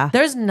 Yeah.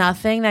 There's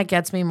nothing that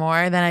gets me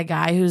more than a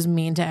guy who's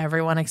mean to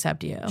everyone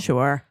except you.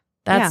 Sure.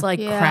 That's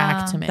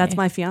crack to me. That's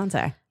my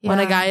fiance. When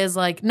a guy is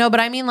like, no,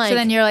 but I mean like. So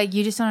then you're like,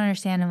 you just don't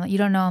understand him. You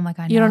don't know him like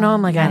I know. You don't know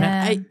him like I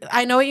know.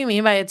 I know what you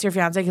mean by it's your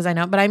fiance because I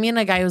know. But I mean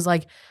a guy who's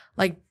like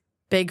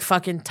big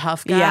fucking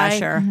tough guy. Yeah,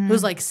 sure.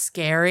 Who's like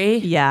scary.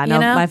 Yeah, no,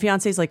 you know? my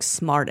fiance's like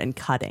smart and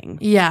cutting.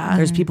 Yeah.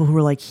 There's people who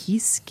are like, he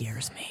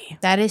scares me.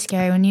 That is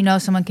scary when you know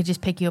someone could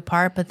just pick you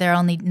apart, but they're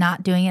only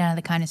not doing it out of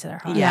the kindness of their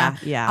heart.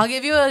 Yeah. I'll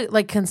give you a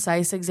like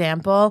concise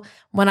example.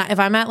 If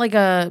I'm at like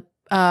a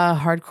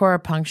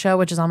hardcore punk show,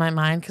 which is on my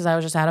mind because I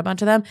was just at a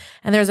bunch of them,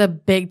 and there's a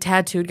big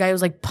tattooed guy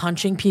who's like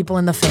punching people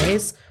in the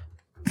face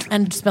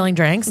and spilling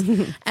drinks,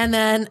 and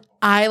then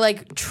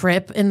I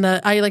trip in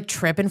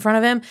front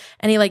of him,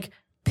 and he like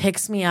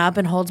picks me up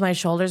and holds my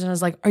shoulders and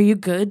is like, "Are you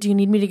good? Do you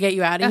need me to get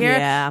you out of here?"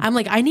 Yeah. I'm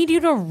like, "I need you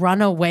to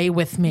run away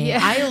with me. Yeah.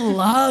 I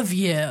love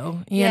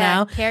you." You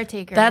know,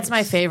 caretaker. That's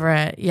my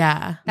favorite.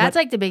 Yeah, that's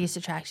like the biggest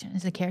attraction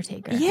is the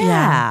caretaker.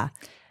 Yeah.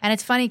 And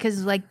it's funny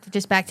because like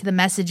just back to the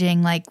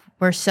messaging, like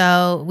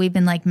we've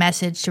been like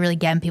messaged to really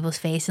get in people's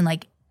face and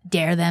like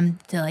dare them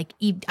to like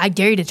I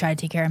dare you to try to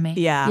take care of me.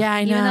 Yeah. Yeah,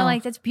 I know. Even though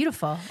like that's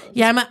beautiful.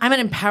 Yeah, I'm an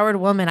empowered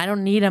woman. I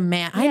don't need a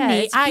man.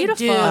 It's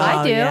beautiful.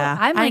 I do. Yeah.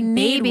 I'm like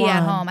baby one.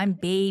 at home. I'm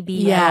baby.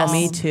 Yes. Oh,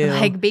 me too.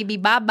 Like baby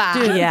baba.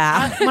 Dude,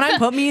 Yeah. When I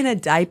put me in a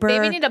diaper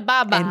Baby need a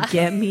baba. and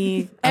get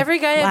me every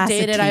guy I've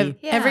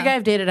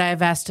dated,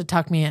 I've asked to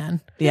tuck me in.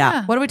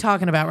 Yeah. What are we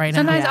talking about right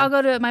Sometimes now? I'll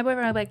go to my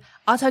boyfriend. I'm like,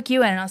 I'll tuck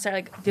you in, and I'll start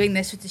like doing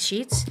this with the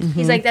sheets.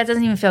 He's like, that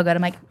doesn't even feel good.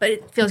 I'm like, but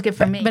it feels good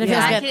for me. But it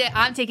feels good.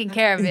 I'm taking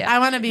care of you. I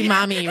want to be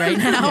mommy right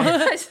now.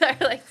 I start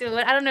like doing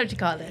I don't know what you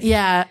call this.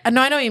 Yeah,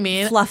 no, I know what you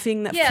mean.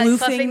 Fluffing them, Yeah, floofing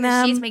fluffing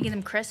them. the sheets, making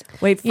them crisp.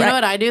 Wait, You know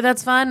what I do?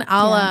 That's fun.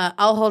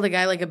 I'll hold a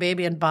guy like a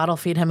baby and bottle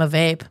feed him a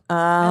vape. Oh,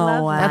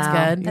 wow.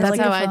 That's good. That's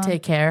how I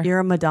take care. You're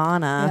a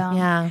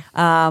Madonna.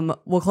 Yeah.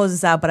 We'll close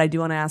this out, but I do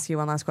want to ask you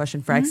one last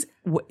question, Frex.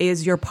 What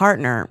is your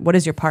partner?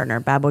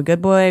 Bad boy,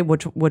 good boy?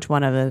 Which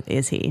one of it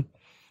is he?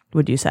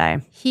 Would you say?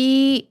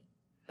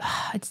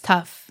 It's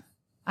tough.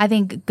 I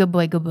think good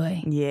boy.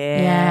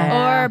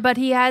 Yeah. But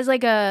he has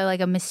like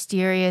a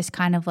mysterious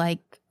kind of like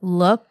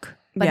look,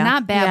 but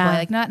not bad boy.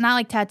 Like not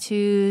like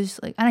tattoos.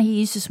 Like I don't know,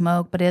 he used to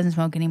smoke, but he doesn't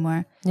smoke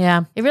anymore.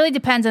 Yeah. It really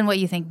depends on what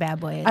you think bad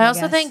boy is. I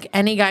also think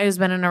any guy who's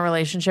been in a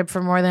relationship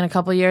for more than a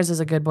couple of years is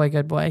a good boy.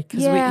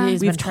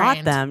 Because we've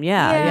taught them.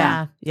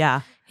 Yeah.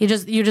 You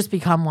just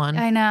become one.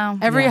 I know.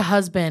 Every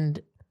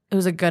husband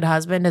who's a good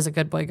husband is a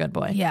good boy.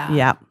 Yeah.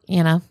 Yeah.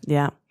 You know?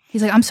 Yeah.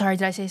 He's like, I'm sorry,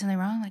 did I say something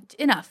wrong? Like,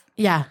 enough.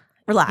 Yeah.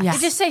 Relax. Yeah.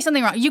 Just say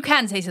something wrong. You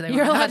can say something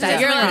You're wrong. allowed to say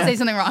You're allowed to something say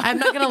something wrong. I'm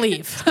not going to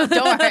leave.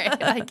 Don't worry.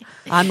 Like,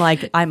 I'm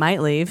like, I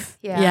might leave.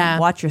 yeah.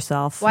 Watch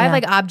yourself. Well, I have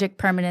like object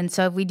permanence.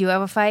 So if we do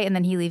have a fight and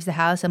then he leaves the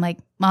house, I'm like,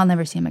 I'll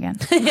never see him again.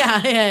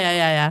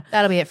 Yeah.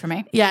 That'll be it for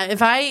me. Yeah,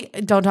 if I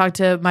don't talk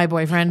to my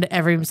boyfriend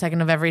every second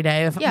of every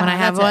day, when I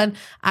have one,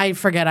 I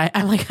forget.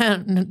 I'm like,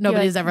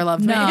 nobody's ever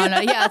loved me.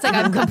 No. Yeah, it's like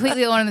I'm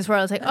completely alone in this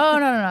world. It's like, oh,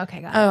 no.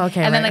 Okay, got it. Oh,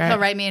 okay. And then right. he'll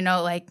write me a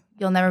note like,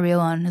 you'll never be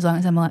alone as long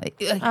as I'm alive. Like,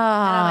 and I'm like,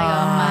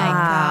 oh my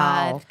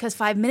God. Because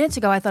 5 minutes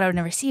ago, I thought I would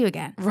never see you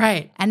again.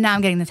 Right. And now I'm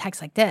getting the text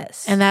like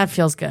this. And that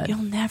feels good. You'll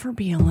never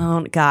be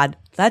alone. God,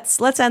 let's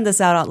end this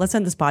out. Let's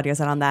end this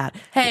podcast out on that.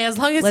 Hey, as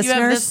long as Listeners,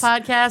 you have this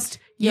podcast,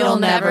 you'll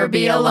never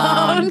be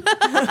alone.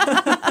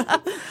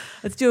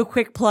 Let's do a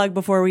quick plug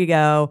before we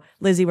go.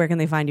 Lizzie, where can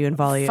they find you and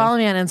follow you? Follow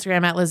me on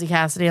Instagram at Lizzie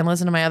Cassidy and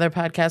listen to my other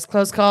podcast,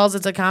 Close Calls.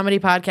 It's a comedy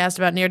podcast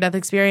about near-death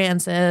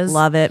experiences.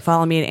 Love it.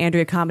 Follow me at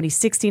Andrea Comedy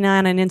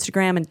 69 on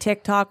Instagram and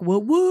TikTok.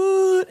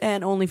 Woot.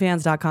 And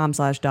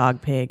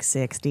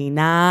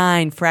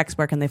onlyfans.com/dogpig69. Frex,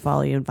 where can they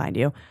follow you and find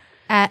you?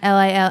 At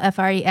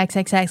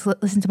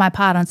LILFREXXX. Listen to my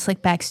pod on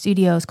Slickback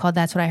Studios called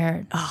That's What I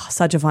Heard. Oh,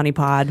 such a funny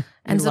pod.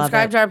 And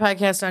subscribe to our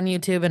podcast on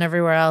YouTube and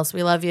everywhere else.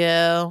 We love you.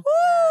 Woo!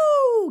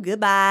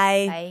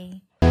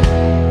 Goodbye. Bye.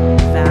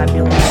 Fabulous.